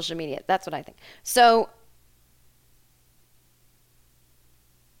destroy social media. That's what I think. So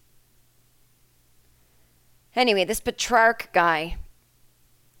Anyway, this Petrarch guy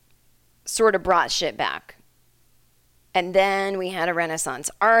sort of brought shit back. And then we had a renaissance.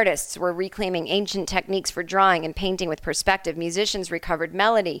 Artists were reclaiming ancient techniques for drawing and painting with perspective. Musicians recovered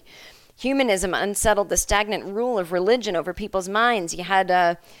melody. Humanism unsettled the stagnant rule of religion over people's minds. You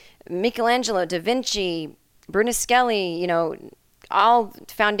had Michelangelo, Da Vinci, Brunelleschi, all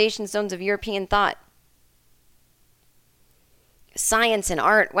foundation stones of European thought. Science and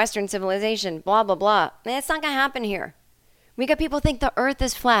art, Western civilization, blah, blah, blah. It's not going to happen here. We got people think the earth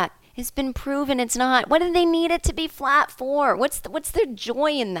is flat. It's been proven it's not. What do they need it to be flat for? What's their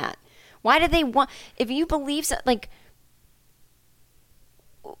joy in that? Why do they want... If you believe...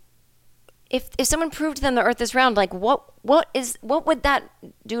 If someone proved to them the earth is round, what would that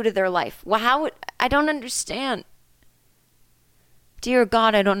do to their life? Well, I don't understand. Dear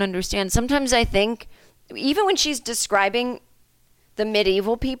God, I don't understand. Sometimes I think, even when she's describing the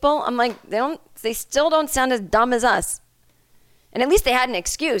medieval people, I'm like, they still don't sound as dumb as us. And at least they had an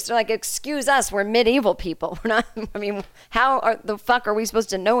excuse. They're like, excuse us, we're medieval people. We're not, how the fuck are we supposed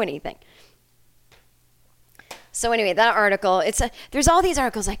to know anything? So anyway, that article, there's all these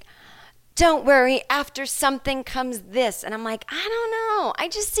articles like, don't worry, after something comes this. And I'm like, I don't know. I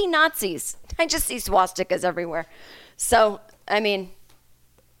just see Nazis. I just see swastikas everywhere. So,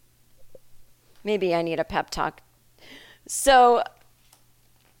 maybe I need a pep talk. So,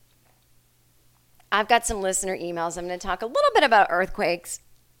 I've got some listener emails. I'm going to talk a little bit about earthquakes.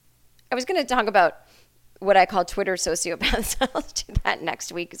 I was going to talk about what I call Twitter sociopaths. I'll do that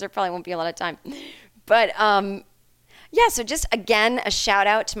next week because there probably won't be a lot of time. But, so just, again, a shout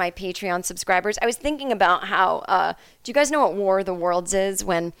out to my Patreon subscribers. I was thinking about how, do you guys know what War of the Worlds is?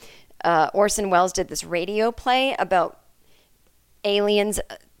 When Orson Welles did this radio play about aliens,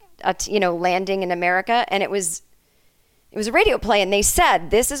 landing in America. And it was a radio play, and they said,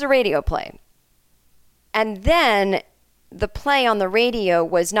 this is a radio play. And then the play on the radio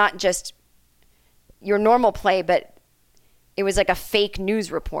was not just your normal play, but it was like a fake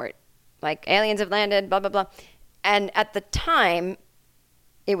news report. Like, aliens have landed, blah, blah, blah. And at the time,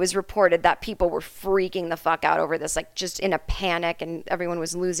 it was reported that people were freaking the fuck out over this, like just in a panic, and everyone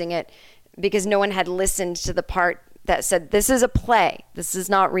was losing it because no one had listened to the part that said, this is a play. This is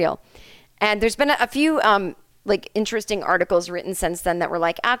not real. And there's been a few interesting articles written since then that were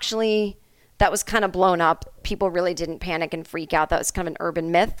like, actually, that was kind of blown up. People really didn't panic and freak out. That was kind of an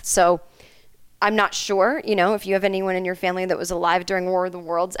urban myth. So I'm not sure, if you have anyone in your family that was alive during War of the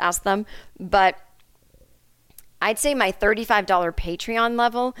Worlds, ask them. But I'd say my $35 Patreon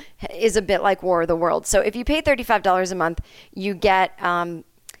level is a bit like War of the Worlds. So if you pay $35 a month, you get a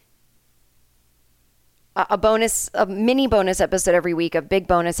mini bonus episode every week, a big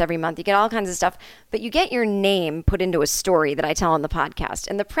bonus every month. You get all kinds of stuff, but you get your name put into a story that I tell on the podcast.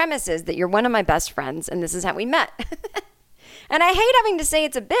 And the premise is that you're one of my best friends, and this is how we met. And I hate having to say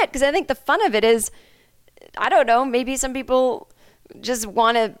it's a bit, because I think the fun of it is, I don't know, maybe some people just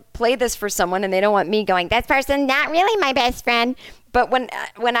want to play this for someone and they don't want me going, this person not really my best friend. But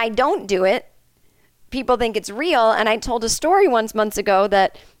when I don't do it, people think it's real. And I told a story months ago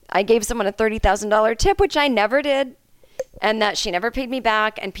that I gave someone a $30,000 tip, which I never did, and that she never paid me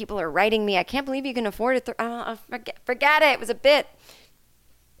back. And people are writing me, I can't believe you can afford it. Forget it. It was a bit.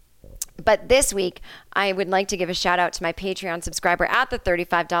 But this week, I would like to give a shout out to my Patreon subscriber at the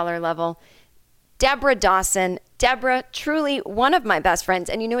 $35 level, Deborah Dawson. Deborah, truly one of my best friends.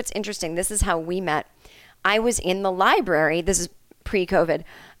 And you know what's interesting? This is how we met. I was in the library. This is pre-COVID.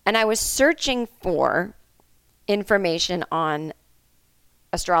 And I was searching for information on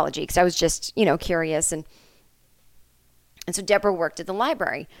astrology because I was just, curious. And so Deborah worked at the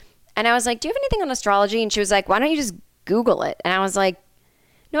library. And I was like, do you have anything on astrology? And she was like, why don't you just Google it? And I was like,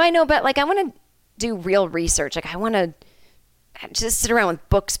 no, I know, but I want to do real research. I want to just sit around with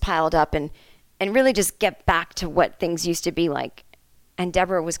books piled up and really just get back to what things used to be like. And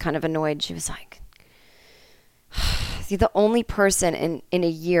Deborah was kind of annoyed. She was like, you're the only person in a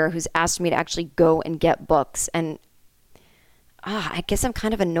year who's asked me to actually go and get books. And I guess I'm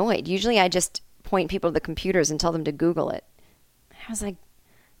kind of annoyed. Usually I just point people to the computers and tell them to Google it. I was like,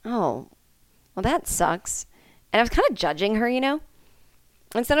 oh, well, that sucks. And I was kind of judging her,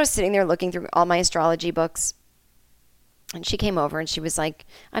 Instead, I was sitting there looking through all my astrology books. And she came over and she was like,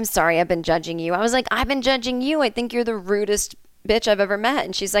 I'm sorry, I've been judging you. I was like, I've been judging you. I think you're the rudest bitch I've ever met.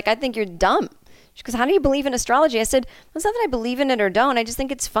 And she's like, I think you're dumb. She goes, how do you believe in astrology? I said, well, it's not that I believe in it or don't. I just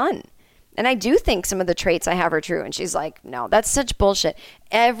think it's fun. And I do think some of the traits I have are true. And she's like, no, that's such bullshit.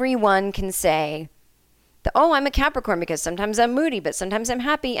 Everyone can say, I'm a Capricorn because sometimes I'm moody, but sometimes I'm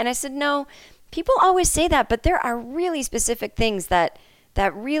happy. And I said, no, people always say that, but there are really specific things that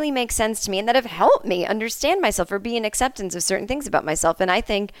that really make sense to me and that have helped me understand myself or be in acceptance of certain things about myself. And I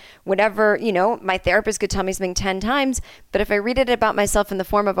think whatever, my therapist could tell me something 10 times, but if I read it about myself in the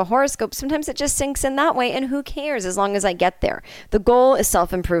form of a horoscope, sometimes it just sinks in that way, and who cares as long as I get there. The goal is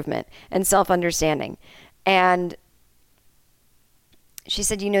self-improvement and self-understanding. And she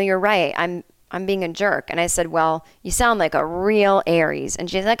said, you're right. I'm being a jerk. And I said, well, you sound like a real Aries. And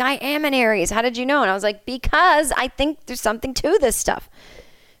she's like, I am an Aries. How did you know? And I was like, because I think there's something to this stuff.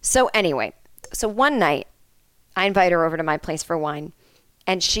 So anyway, one night I invite her over to my place for wine,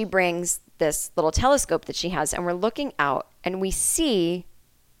 and she brings this little telescope that she has, and we're looking out and we see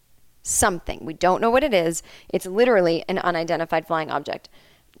something. We don't know what it is. It's literally an unidentified flying object.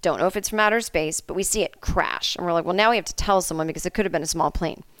 Don't know if it's from outer space, but we see it crash. And we're like, well, now we have to tell someone because it could have been a small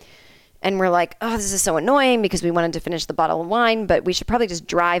plane. And we're like, oh, this is so annoying because we wanted to finish the bottle of wine, but we should probably just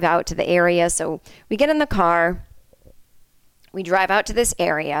drive out to the area. So we get in the car. We drive out to this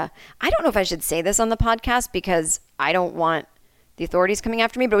area. I don't know if I should say this on the podcast because I don't want the authorities coming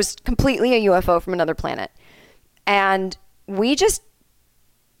after me, but it was completely a UFO from another planet. And we just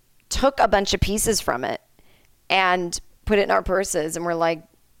took a bunch of pieces from it and put it in our purses. And we're like,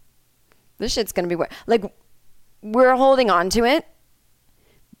 this shit's going to be weird. Like, we're holding on to it.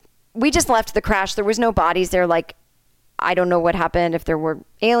 We just left the crash. There was no bodies there. Like, I don't know what happened, if there were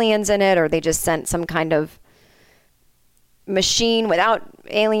aliens in it or they just sent some kind of machine without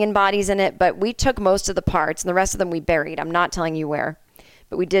alien bodies in it. But we took most of the parts and the rest of them we buried. I'm not telling you where.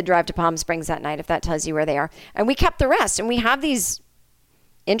 But we did drive to Palm Springs that night, if that tells you where they are. And we kept the rest. And we have these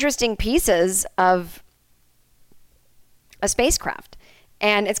interesting pieces of a spacecraft.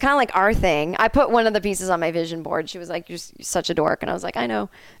 And it's kind of like our thing. I put one of the pieces on my vision board. She was like, you're such a dork. And I was like, I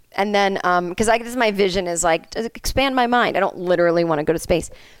know. And then, because this is my vision is like, to expand my mind. I don't literally want to go to space.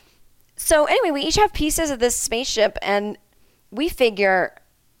 So anyway, we each have pieces of this spaceship, and we figure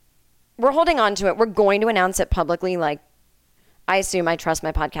we're holding on to it. We're going to announce it publicly. Like, I assume I trust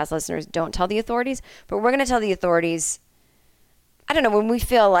my podcast listeners. Don't tell the authorities. But we're going to tell the authorities, I don't know, when we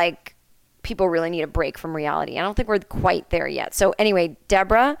feel like people really need a break from reality. I don't think we're quite there yet. So anyway,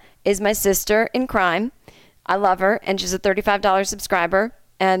 Deborah is my sister in crime. I love her, and she's a $35 subscriber.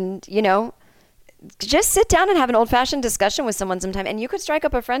 And, just sit down and have an old-fashioned discussion with someone sometime, and you could strike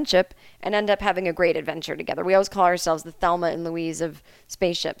up a friendship and end up having a great adventure together. We always call ourselves the Thelma and Louise of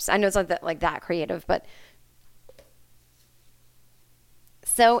spaceships. I know it's not that creative, but...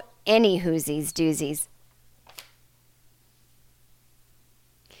 So, any whoosies, doozies.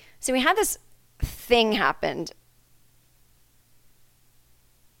 So we had this thing happened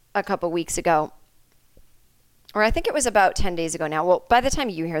a couple weeks ago, or I think it was about 10 days ago now. Well, by the time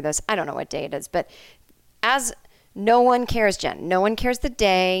you hear this, I don't know what day it is, but as no one cares, Jen, no one cares the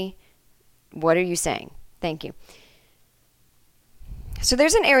day. What are you saying? Thank you. So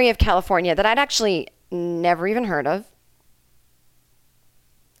there's an area of California that I'd actually never even heard of.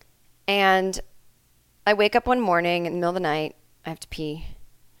 And I wake up one morning in the middle of the night. I have to pee.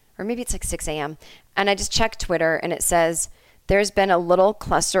 Or maybe it's like 6 a.m. And I just check Twitter, and it says there's been a little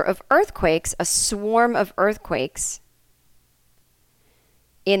cluster of earthquakes, a swarm of earthquakes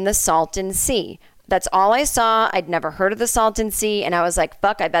in the Salton Sea. That's all I saw. I'd never heard of the Salton Sea. And I was like,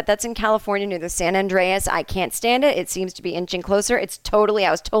 fuck, I bet that's in California near the San Andreas. I can't stand it. It seems to be inching closer. I was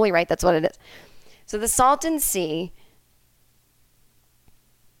totally right. That's what it is. So the Salton Sea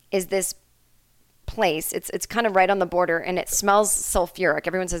is this place. It's kind of right on the border, and it smells sulfuric.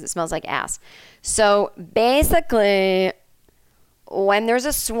 Everyone says it smells like ass. So basically, when there's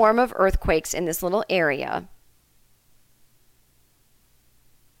a swarm of earthquakes in this little area,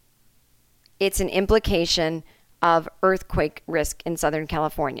 it's an implication of earthquake risk in Southern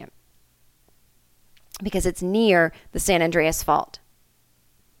California because it's near the San Andreas Fault.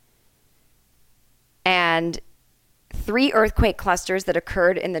 And 3 earthquake clusters that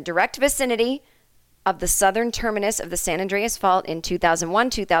occurred in the direct vicinity of the southern terminus of the San Andreas Fault in 2001,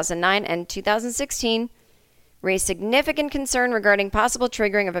 2009, and 2016 raised significant concern regarding possible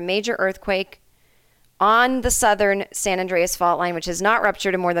triggering of a major earthquake on the southern San Andreas Fault line, which has not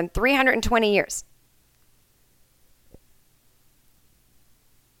ruptured in more than 320 years.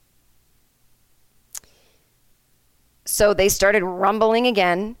 So they started rumbling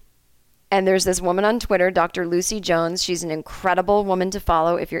again. And there's this woman on Twitter, Dr. Lucy Jones. She's an incredible woman to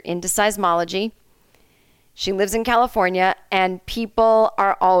follow if you're into seismology. She lives in California, and people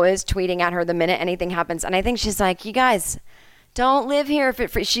are always tweeting at her the minute anything happens. And I think she's like, you guys, don't live here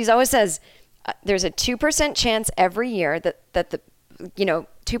if it. She always says there's a 2% chance every year that the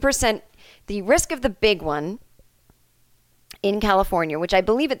 2%, the risk of the big one in California, which I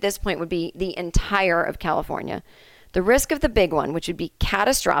believe at this point would be the entire of California. the risk of the big one, which would be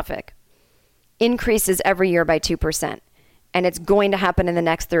catastrophic, increases every year by 2%. And it's going to happen in the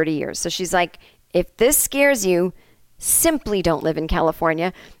next 30 years. So she's like, if this scares you, simply don't live in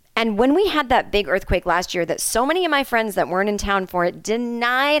California. And when we had that big earthquake last year that so many of my friends that weren't in town for it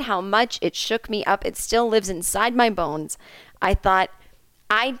denied how much it shook me up, it still lives inside my bones. I thought,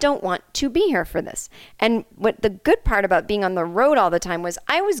 I don't want to be here for this. And what the good part about being on the road all the time was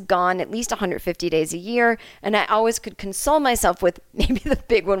I was gone at least 150 days a year, and I always could console myself with maybe the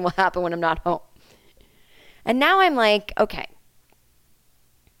big one will happen when I'm not home. And now I'm like, okay,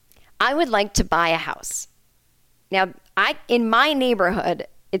 I would like to buy a house. Now, in my neighborhood,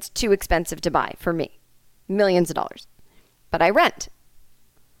 it's too expensive to buy for me, millions of dollars. But I rent.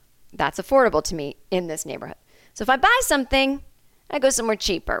 That's affordable to me in this neighborhood. So if I buy something, I go somewhere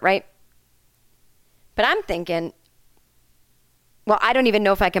cheaper, right? But I'm thinking, well, I don't even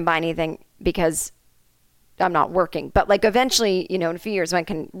know if I can buy anything because I'm not working. But like eventually, in a few years, when I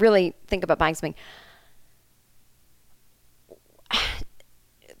can really think about buying something.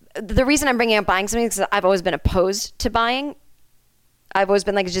 The reason I'm bringing up buying something is because I've always been opposed to buying. I've always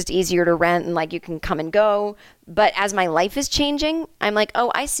been like, it's just easier to rent and like you can come and go. But as my life is changing, I'm like,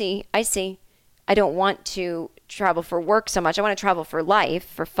 oh, I see. I don't want to travel for work so much. I want to travel for life,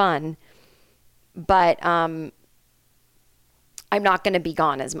 for fun. But I'm not going to be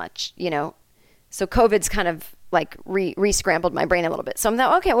gone as much, So COVID's kind of like re-scrambled my brain a little bit. So I'm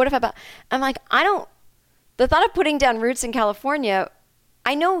like, okay, what if I'm like, the thought of putting down roots in California,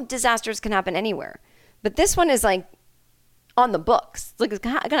 I know disasters can happen anywhere. But this one is like on the books. It's like it's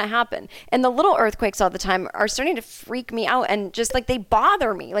going to happen. And the little earthquakes all the time are starting to freak me out and just like they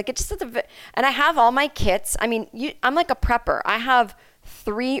bother me. Like it just and I have all my kits. I mean, I'm like a prepper. I have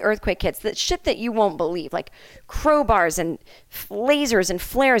 3 earthquake kits, that shit that you won't believe, like crowbars and lasers and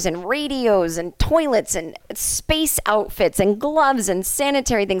flares and radios and toilets and space outfits and gloves and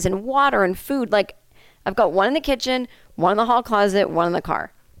sanitary things and water and food. Like I've got one in the kitchen, one in the hall closet, one in the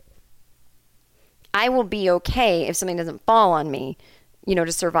car. I will be okay if something doesn't fall on me,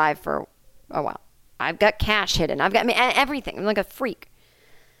 to survive for a while. I've got cash hidden. I've got everything. I'm like a freak.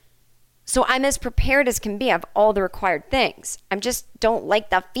 So I'm as prepared as can be. I have all the required things. I just don't like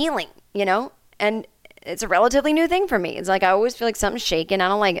that feeling, And it's a relatively new thing for me. It's like I always feel like something's shaking. I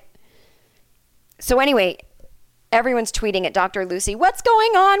don't like it. So anyway, everyone's tweeting at Dr. Lucy, what's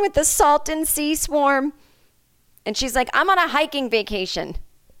going on with the Salton Sea swarm? And she's like, I'm on a hiking vacation.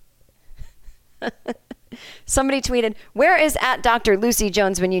 Somebody tweeted, where is at Dr. Lucy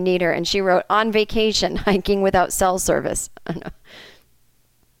Jones when you need her? And she wrote, on vacation, hiking without cell service. I don't know.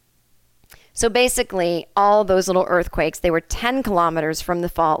 So basically, all those little earthquakes, they were 10 kilometers from the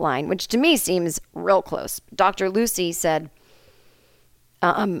fault line, which to me seems real close. Dr. Lucy said,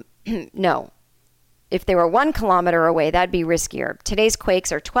 no. If they were 1 kilometer away, that'd be riskier. Today's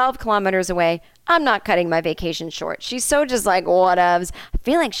quakes are 12 kilometers away. I'm not cutting my vacation short. She's so just like, whatevs. I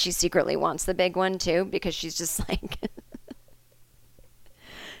feel like she secretly wants the big one too, because she's just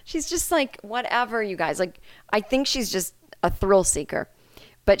like, whatever, you guys. Like, I think she's just a thrill seeker.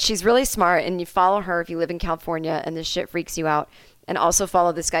 But she's really smart, and you follow her if you live in California and this shit freaks you out. And also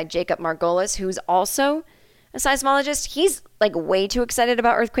follow this guy, Jacob Margolis, who's also a seismologist. He's like way too excited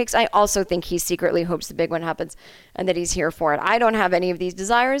about earthquakes. I also think he secretly hopes the big one happens and that he's here for it. I don't have any of these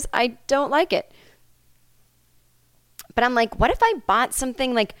desires. I don't like it. But I'm like, what if I bought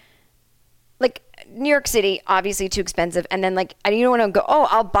something like New York City, obviously too expensive. And then like, you don't want to go, oh,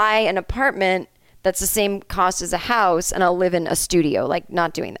 I'll buy an apartment that's the same cost as a house and I'll live in a studio. Like,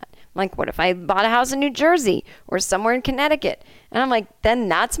 not doing that. Like, what if I bought a house in New Jersey or somewhere in Connecticut? And I'm like, then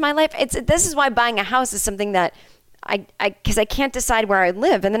that's my life. This is why buying a house is something that because I can't decide where I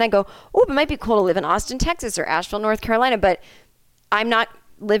live. And then I go, oh, it might be cool to live in Austin, Texas or Asheville, North Carolina. But I'm not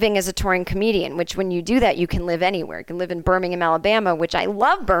living as a touring comedian, which when you do that, you can live anywhere. You can live in Birmingham, Alabama, which I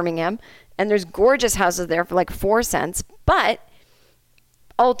love Birmingham. And there's gorgeous houses there for like 4 cents. But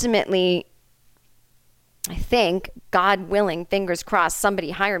ultimately, I think, God willing, fingers crossed,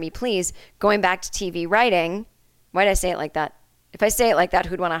 somebody hire me, please. Going back to TV writing. Why did I say it like that? If I say it like that,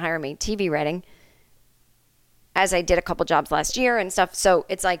 who'd want to hire me? TV writing. As I did a couple jobs last year and stuff. So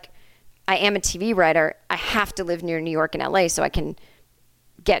it's like, I am a TV writer. I have to live near New York and LA so I can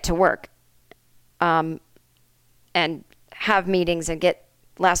get to work. And have meetings and get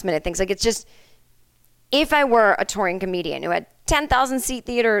last minute things. Like, it's just, if I were a touring comedian who had 10,000 seat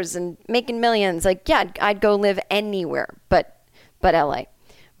theaters and making millions, like, yeah, I'd go live anywhere but LA.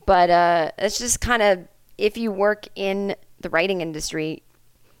 But it's just kind of, if you work in the writing industry,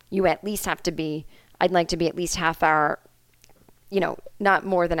 you at least have to be, I'd like to be at least half hour, not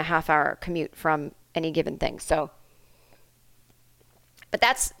more than a half hour commute from any given thing. So But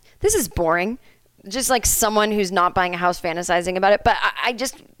this is boring. Just like someone who's not buying a house fantasizing about it. But I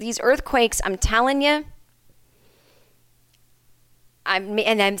just, these earthquakes, I'm telling you,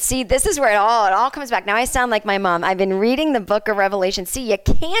 see, this is where it all comes back. Now I sound like my mom. I've been reading the book of Revelation. See, you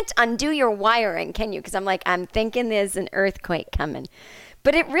can't undo your wiring, can you? Because I'm thinking there's an earthquake coming.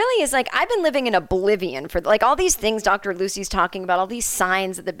 But it really is like, I've been living in oblivion for like all these things Dr. Lucy's talking about, all these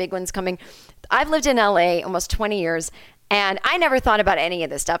signs that the big one's coming. I've lived in LA almost 20 years, and I never thought about any of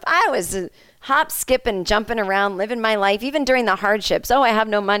this stuff. I was hop, skipping, jumping around, living my life, even during the hardships. Oh, I have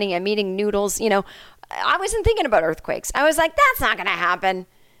no money. I'm eating noodles. I wasn't thinking about earthquakes. I was like, that's not going to happen.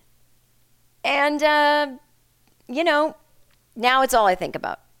 And, now it's all I think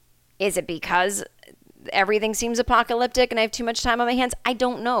about. Is it because everything seems apocalyptic and I have too much time on my hands? I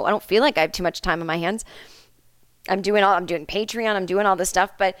don't know. I don't feel like I have too much time on my hands. I'm doing Patreon. I'm doing all this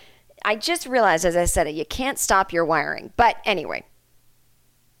stuff. But I just realized, as I said it, you can't stop your wiring. But anyway,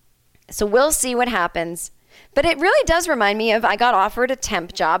 so we'll see what happens. But it really does remind me of, I got offered a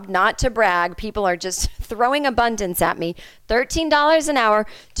temp job, not to brag. People are just throwing abundance at me. $13 an hour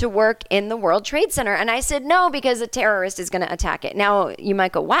to work in the World Trade Center. And I said no, because a terrorist is going to attack it. Now you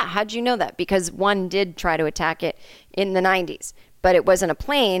might go, wow, how'd you know that? Because one did try to attack it in the 90s. But it wasn't a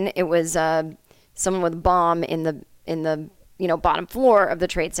plane. It was someone with a bomb in the bottom floor of the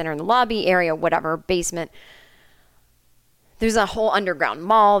Trade Center, in the lobby area, whatever, basement. There's a whole underground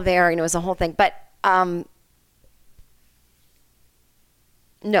mall there. It was a whole thing. But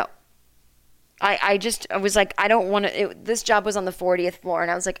no, I was like, I don't want to, this job was on the 40th floor, and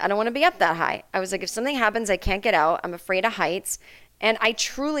I was like, I don't want to be up that high. I was like, if something happens, I can't get out. I'm afraid of heights. And I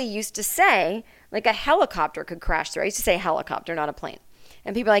truly used to say, like, a helicopter could crash through. I used to say helicopter, not a plane.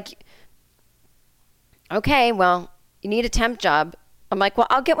 And people are like, okay, well, you need a temp job. I'm like, well,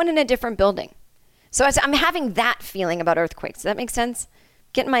 I'll get one in a different building. So I'm having that feeling about earthquakes. Does that make sense?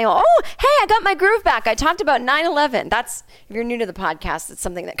 Getting hey, I got my groove back. I talked about 9/11. That's, if you're new to the podcast, it's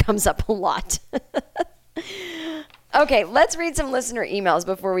something that comes up a lot. Okay, let's read some listener emails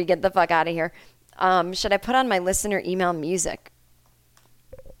before we get the fuck out of here. Should I put on my listener email music?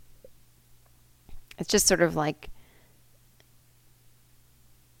 It's just sort of like,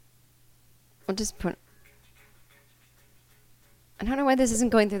 I'll just put, I don't know why this isn't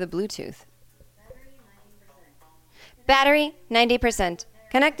going through the Bluetooth. Battery 90%.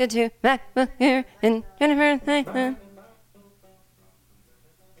 Connected to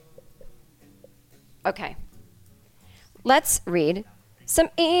Okay. Let's read some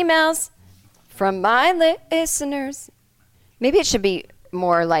emails from my listeners. Maybe it should be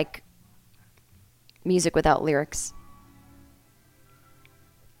more like music without lyrics.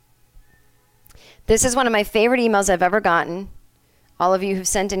 This is one of my favorite emails I've ever gotten. All of you who've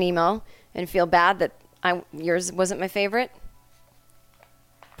sent an email and feel bad that yours wasn't my favorite,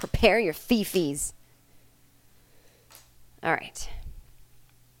 prepare your fifis. All right.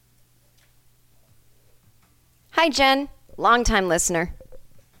 Hi, Jen, longtime listener.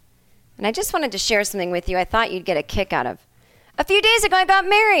 And I just wanted to share something with you I thought you'd get a kick out of. A few days ago, I got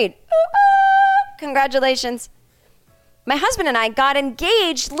married. Ooh, congratulations. My husband and I got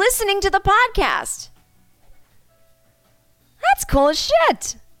engaged listening to the podcast. That's cool as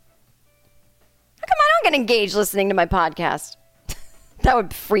shit. How come I don't get engaged listening to my podcast? That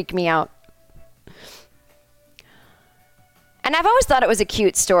would freak me out. And I've always thought it was a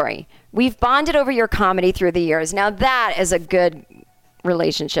cute story. We've bonded over your comedy through the years. Now that is a good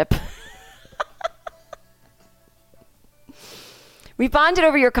relationship. We bonded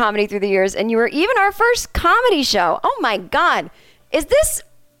over your comedy through the years, and you were even our first comedy show. Oh my God. Is this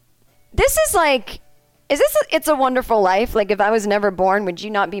It's a Wonderful Life? Like, if I was never born, would you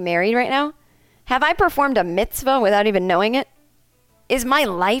not be married right now? Have I performed a mitzvah without even knowing it? Is my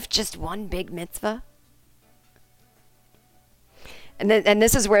life just one big mitzvah? And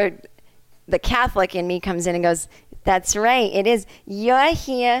this is where the Catholic in me comes in and goes, that's right, it is. You're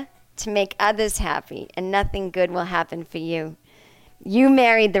here to make others happy, and nothing good will happen for you. You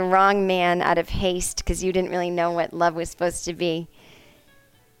married the wrong man out of haste because you didn't really know what love was supposed to be.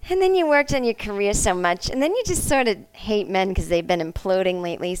 And then you worked on your career so much, and then you just sort of hate men because they've been imploding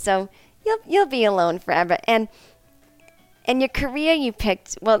lately, so you'll be alone forever. And your career you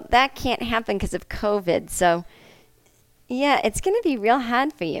picked, well, that can't happen because of COVID, so yeah, it's going to be real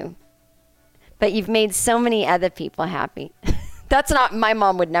hard for you. But you've made so many other people happy. That's not, my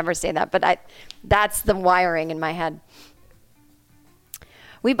mom would never say that, but that's the wiring in my head.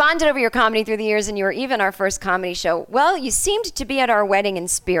 We bonded over your comedy through the years, and you were even our first comedy show. Well, you seemed to be at our wedding in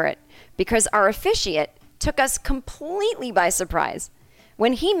spirit because our officiate took us completely by surprise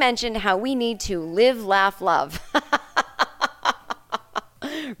when he mentioned how we need to live, laugh, love.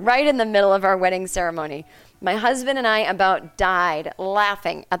 right in the middle of our wedding ceremony. My husband and I about died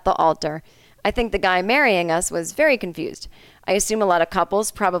laughing at the altar. I think the guy marrying us was very confused. I assume a lot of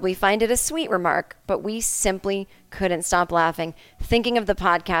couples probably find it a sweet remark, but we simply couldn't stop laughing, thinking of the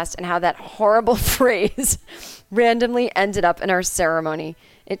podcast and how that horrible phrase randomly ended up in our ceremony.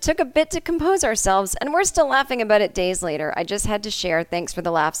 It took a bit to compose ourselves, and we're still laughing about it days later. I just had to share. Thanks for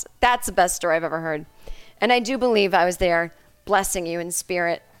the laughs. That's the best story I've ever heard. And I do believe I was there blessing you in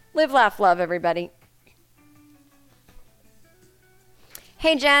spirit. Live, laugh, love, everybody.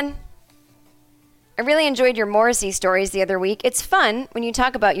 Hey, Jen. I really enjoyed your Morrissey stories the other week. It's fun when you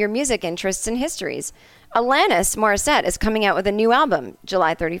talk about your music interests and histories. Alanis Morissette is coming out with a new album,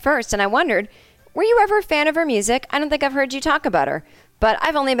 July 31st, and I wondered, were you ever a fan of her music? I don't think I've heard you talk about her, but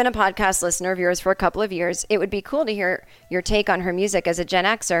I've only been a podcast listener of yours for a couple of years. It would be cool to hear your take on her music as a Gen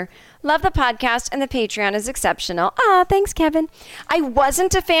Xer. Love the podcast, and the Patreon is exceptional. Aw, thanks, Kevin. I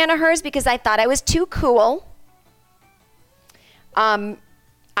wasn't a fan of hers because I thought I was too cool.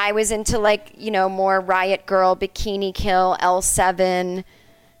 I was into more Riot Girl, Bikini Kill, L7.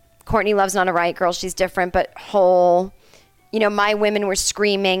 Courtney Love's not a Riot Girl. She's different, but Hole. My women were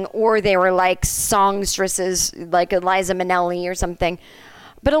screaming, or they were like songstresses, like Eliza Minnelli or something.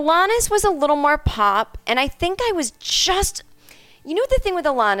 But Alanis was a little more pop, and I think I was just, the thing with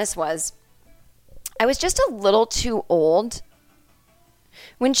Alanis was, I was just a little too old.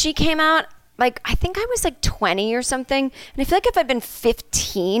 When she came out, I think I was 20 or something. And I feel like if I'd been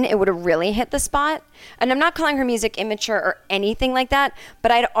 15, it would have really hit the spot. And I'm not calling her music immature or anything like that,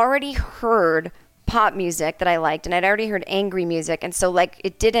 but I'd already heard pop music that I liked, and I'd already heard angry music. And so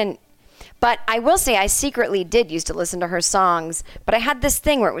it didn't, but I will say I secretly did used to listen to her songs, but I had this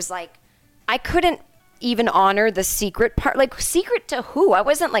thing where it was I couldn't even honor the secret part. Secret to who? I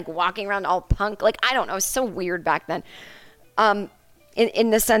wasn't walking around all punk. I don't know. It was so weird back then.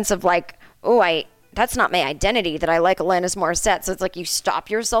 In the sense of that's not my identity that I like Alanis Morissette. So it's you stop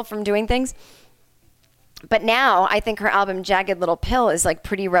yourself from doing things. But now I think her album Jagged Little Pill is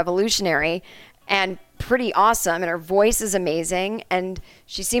pretty revolutionary and pretty awesome. And her voice is amazing. And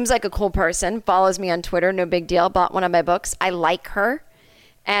she seems like a cool person. Follows me on Twitter. No big deal. Bought one of my books. I like her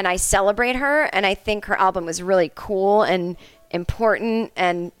and I celebrate her. And I think her album was really cool and important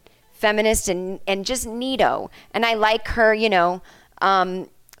and feminist and just neato. And I like her,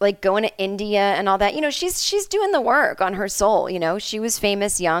 going to India and all that. She's doing the work on her soul. She was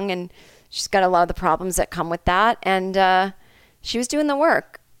famous young, and she's got a lot of the problems that come with that. And she was doing the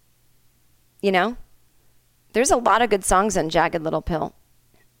work. There's a lot of good songs on Jagged Little Pill.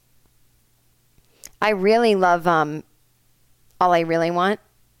 I really love All I Really Want.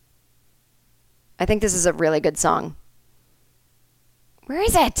 I think this is a really good song. Where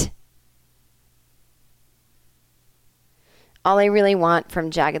is it? All I Really Want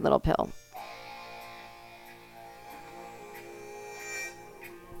from Jagged Little Pill.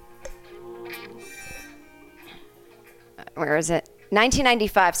 Where is it?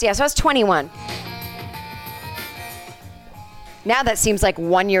 1995. So I was 21. Now that seems like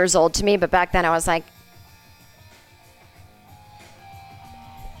 1 year old to me, but back then I was like,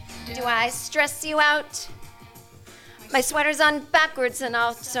 do I stress you out? My sweater's on backwards and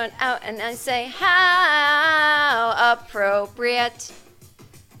I'll turn out, and I say, how appropriate.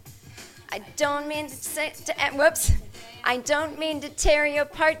 I don't mean to say, I don't mean to tear you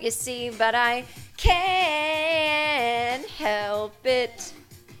apart, you see, but I can't help it.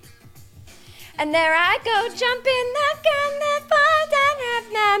 And there I go, jumping the gun that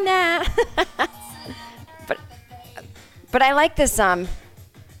But I like this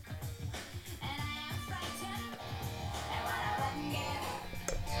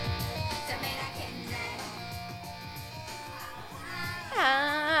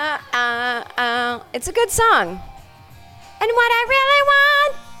it's a good song. And what I really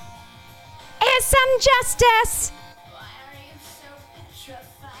want is some justice.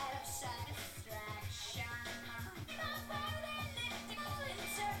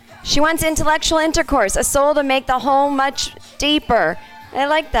 She wants intellectual intercourse, a soul to make the whole much deeper. I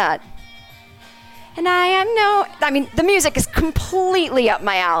like that. And the music is completely up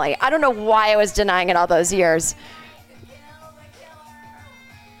my alley. I don't know why I was denying it all those years.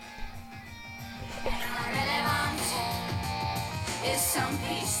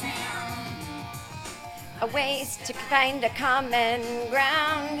 A ways to find a common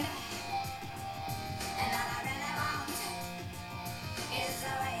ground.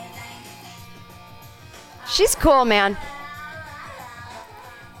 She's cool, man.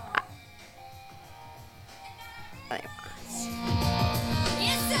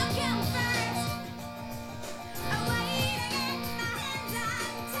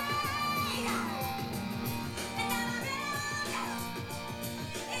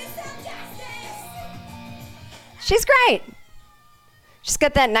 She's great. She's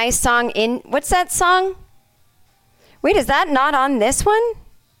got that nice song in. What's that song? Wait, is that not on this one?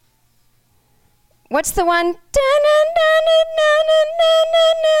 What's the one?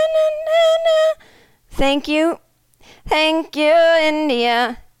 Thank you. Thank you,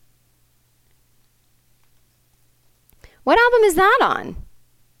 India. What album is that on?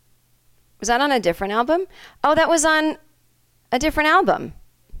 Was that on a different album? Oh, that was on a different album.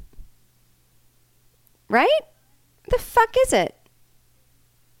 Right? What the fuck is it?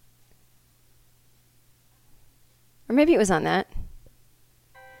 Or maybe it was on that.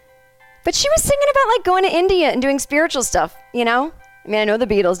 But she was singing about like going to India and doing spiritual stuff, you know? I mean, I know the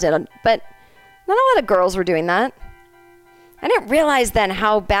Beatles did it, but not a lot of girls were doing that. I didn't realize then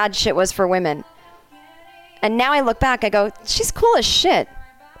how bad shit was for women. And now I look back, I go, she's cool as shit.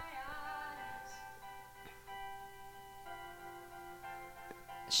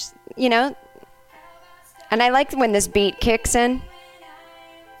 You know? And I like when this beat kicks in.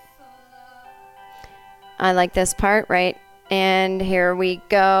 I like this part, right? And here we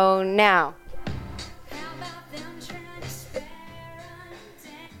go now.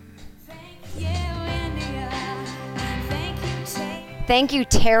 Thank you,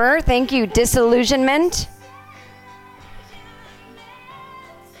 terror. Thank you, disillusionment.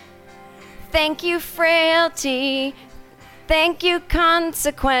 Thank you, frailty. Thank you,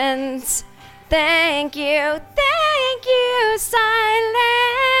 consequence. Thank you,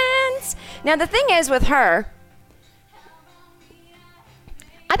 silence. Now, the thing is with her,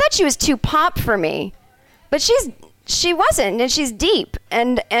 I thought she was too pop for me, but she wasn't, and she's deep.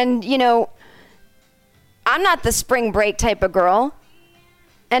 And you know, I'm not the Spring Break type of girl.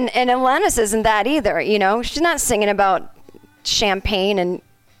 And Alanis isn't that either, you know? She's not singing about champagne and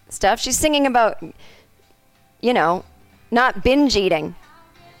stuff. She's singing about, you know, not binge eating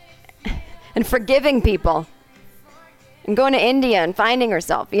and forgiving people and going to India and finding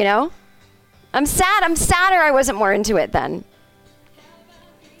herself, you know? I'm sadder I wasn't more into it then.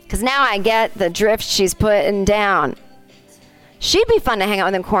 Because now I get the drift she's putting down. She'd be fun to hang out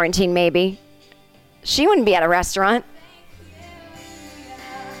with in quarantine, maybe. She wouldn't be at a restaurant.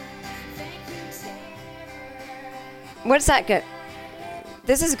 What's that good?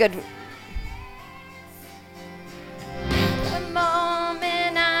 This is good. The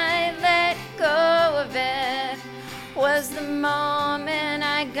moment I let go of it was the moment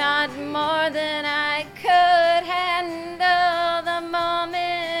I got more than I could handle. The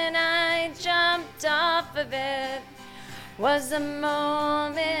moment I jumped off of it was the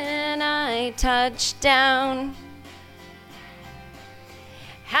moment I touched down.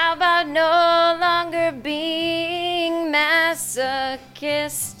 How about no longer being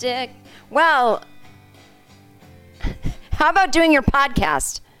masochistic? Well, how about doing your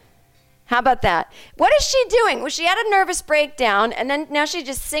podcast? How about that? What is she doing? Well, she had a nervous breakdown, and then now she's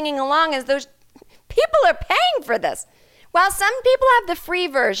just singing along as though people are paying for this. Well, some people have the free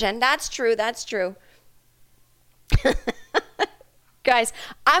version. That's true. That's true. Guys,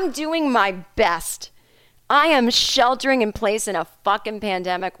 I'm doing my best. I am sheltering in place in a fucking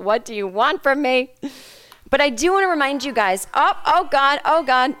pandemic. What do you want from me? But I do want to remind you guys. Oh God. I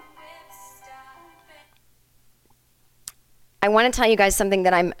want to tell you guys something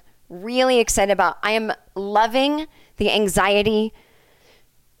that I'm really excited about. I am loving the anxiety.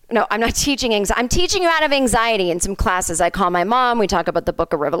 No, I'm not teaching anxiety. I'm teaching you out of anxiety in some classes. I call my mom. We talk about the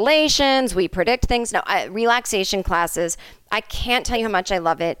book of Revelations. We predict things. No, relaxation classes. I can't tell you how much I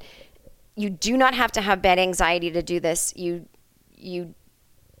love it. You do not have to have bad anxiety to do this. You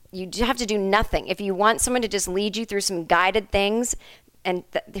have to do nothing. If you want someone to just lead you through some guided things, and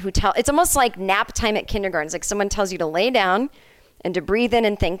it's almost like nap time at kindergarten. It's like someone tells you to lay down and to breathe in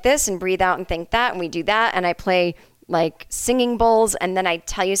and think this and breathe out and think that, and we do that. And I play like singing bowls, and then I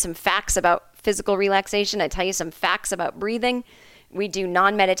tell you some facts about physical relaxation. I tell you some facts about breathing. We do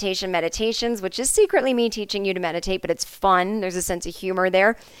non-meditation meditations, which is secretly me teaching you to meditate, but it's fun. There's a sense of humor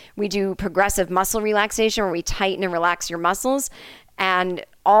there. We do progressive muscle relaxation where we tighten and relax your muscles. And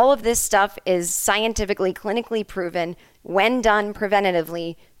all of this stuff is scientifically, clinically proven when done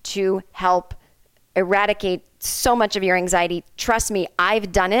preventatively to help eradicate so much of your anxiety. Trust me,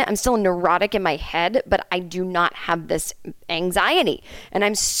 I've done it. I'm still neurotic in my head, but I do not have this anxiety. And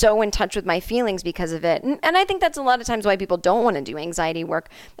I'm so in touch with my feelings because of it. And I think that's a lot of times why people don't want to do anxiety work.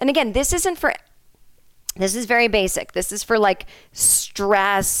 And again, this is very basic. This is for like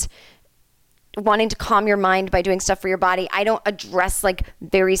stress, wanting to calm your mind by doing stuff for your body. I don't address like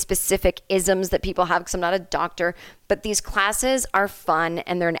very specific isms that people have because I'm not a doctor, but these classes are fun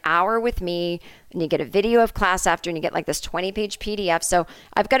and they're an hour with me and you get a video of class after and you get like this 20-page PDF. So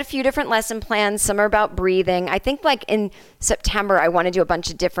I've got a few different lesson plans. Some are about breathing. I think like in September, I want to do a bunch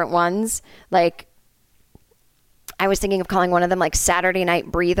of different ones. Like I was thinking of calling one of them like Saturday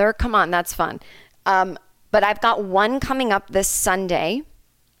Night Breather. Come on, that's fun. But I've got one coming up this Sunday,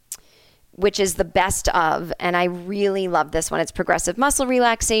 which is the best of, and I really love this one. It's progressive muscle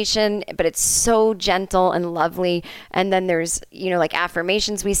relaxation, but it's so gentle and lovely. And then there's, like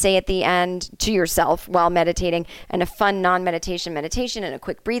affirmations we say at the end to yourself while meditating, and a fun non-meditation meditation and a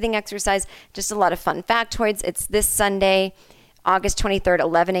quick breathing exercise. Just a lot of fun factoids. It's this Sunday, August 23rd,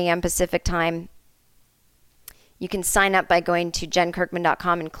 11 a.m. Pacific time. You can sign up by going to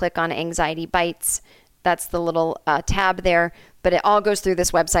jenkirkman.com and click on Anxiety Bites. That's the little tab there. But it all goes through this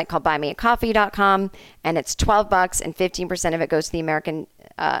website called buymeacoffee.com, and it's $12, and 15% of it goes to the American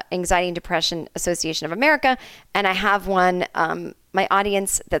Anxiety and Depression Association of America. And I have one, my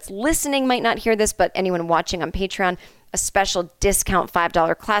audience that's listening might not hear this, but anyone watching on Patreon, a special discount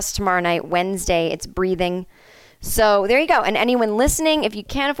 $5 class tomorrow night, Wednesday. It's breathing. So there you go. And anyone listening, if you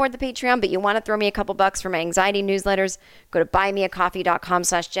can't afford the Patreon, but you want to throw me a couple bucks for my anxiety newsletters, go to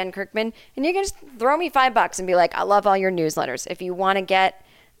buymeacoffee.com/JenKirkman, and you can just throw me $5 and be like, I love all your newsletters. If you want to get,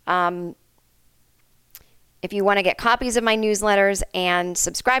 copies of my newsletters and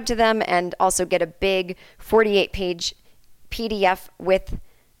subscribe to them, and also get a big 48-page PDF with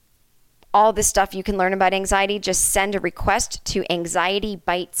all the stuff you can learn about anxiety, just send a request to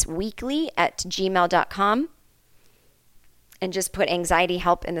anxietybitesweekly@gmail.com. and just put anxiety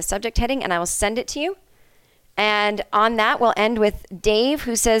help in the subject heading, and I will send it to you. And on that, we'll end with Dave,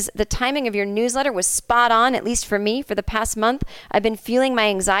 who says, the timing of your newsletter was spot on, at least for me. For the past month, I've been feeling my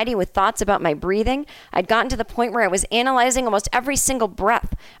anxiety with thoughts about my breathing. I'd gotten to the point where I was analyzing almost every single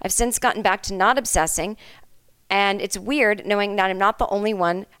breath. I've since gotten back to not obsessing, and it's weird knowing that I'm not the only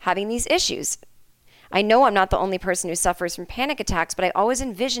one having these issues. I know I'm not the only person who suffers from panic attacks, but I always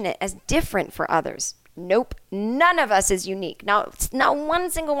envision it as different for others. Nope. None of us is unique. Not one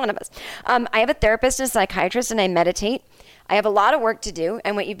single one of us. I have a therapist and a psychiatrist, and I meditate. I have a lot of work to do,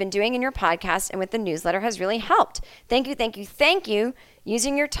 and what you've been doing in your podcast and with the newsletter has really helped. Thank you, thank you, thank you.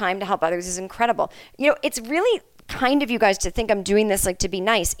 Using your time to help others is incredible. It's really kind of you guys to think I'm doing this like to be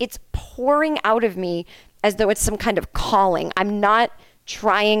nice. It's pouring out of me as though it's some kind of calling. I'm not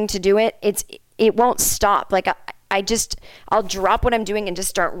trying to do it. It won't stop. Like I'll drop what I'm doing and just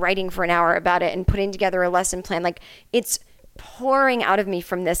start writing for an hour about it and putting together a lesson plan. Like it's pouring out of me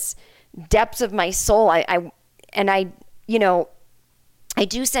from this depths of my soul. I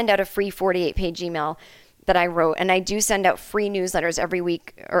do send out a free 48-page email that I wrote, and I do send out free newsletters every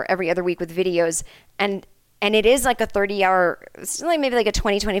week or every other week with videos. And it is like a 30-hour, maybe like a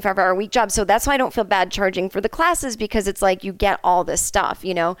 20, 25-hour week job. So that's why I don't feel bad charging for the classes, because it's like you get all this stuff,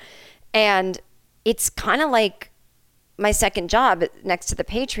 and it's kind of like my second job next to the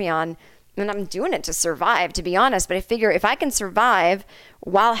Patreon, and I'm doing it to survive, to be honest. But I figure if I can survive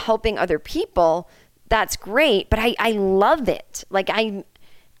while helping other people, that's great. But I love it. Like I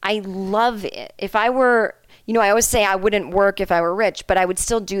love it. If I were, I always say I wouldn't work if I were rich, but I would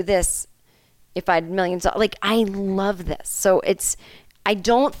still do this if I had millions. Like I love this. So I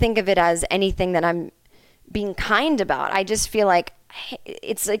don't think of it as anything that I'm being kind about. I just feel like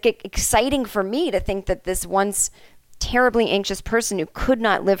it's like exciting for me to think that this once terribly anxious person who could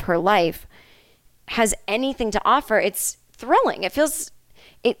not live her life has anything to offer. It's thrilling. It feels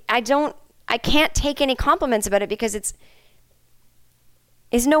I can't take any compliments about it because it's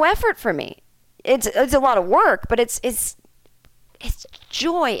no effort for me. It's a lot of work, but it's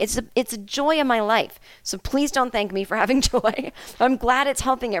joy. It's a joy in my life. So please don't thank me for having joy. I'm glad it's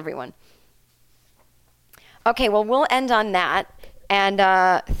helping everyone. Okay, well, we'll end on that. And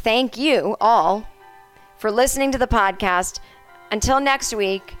thank you all for listening to the podcast. Until next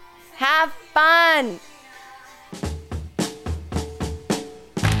week, have fun.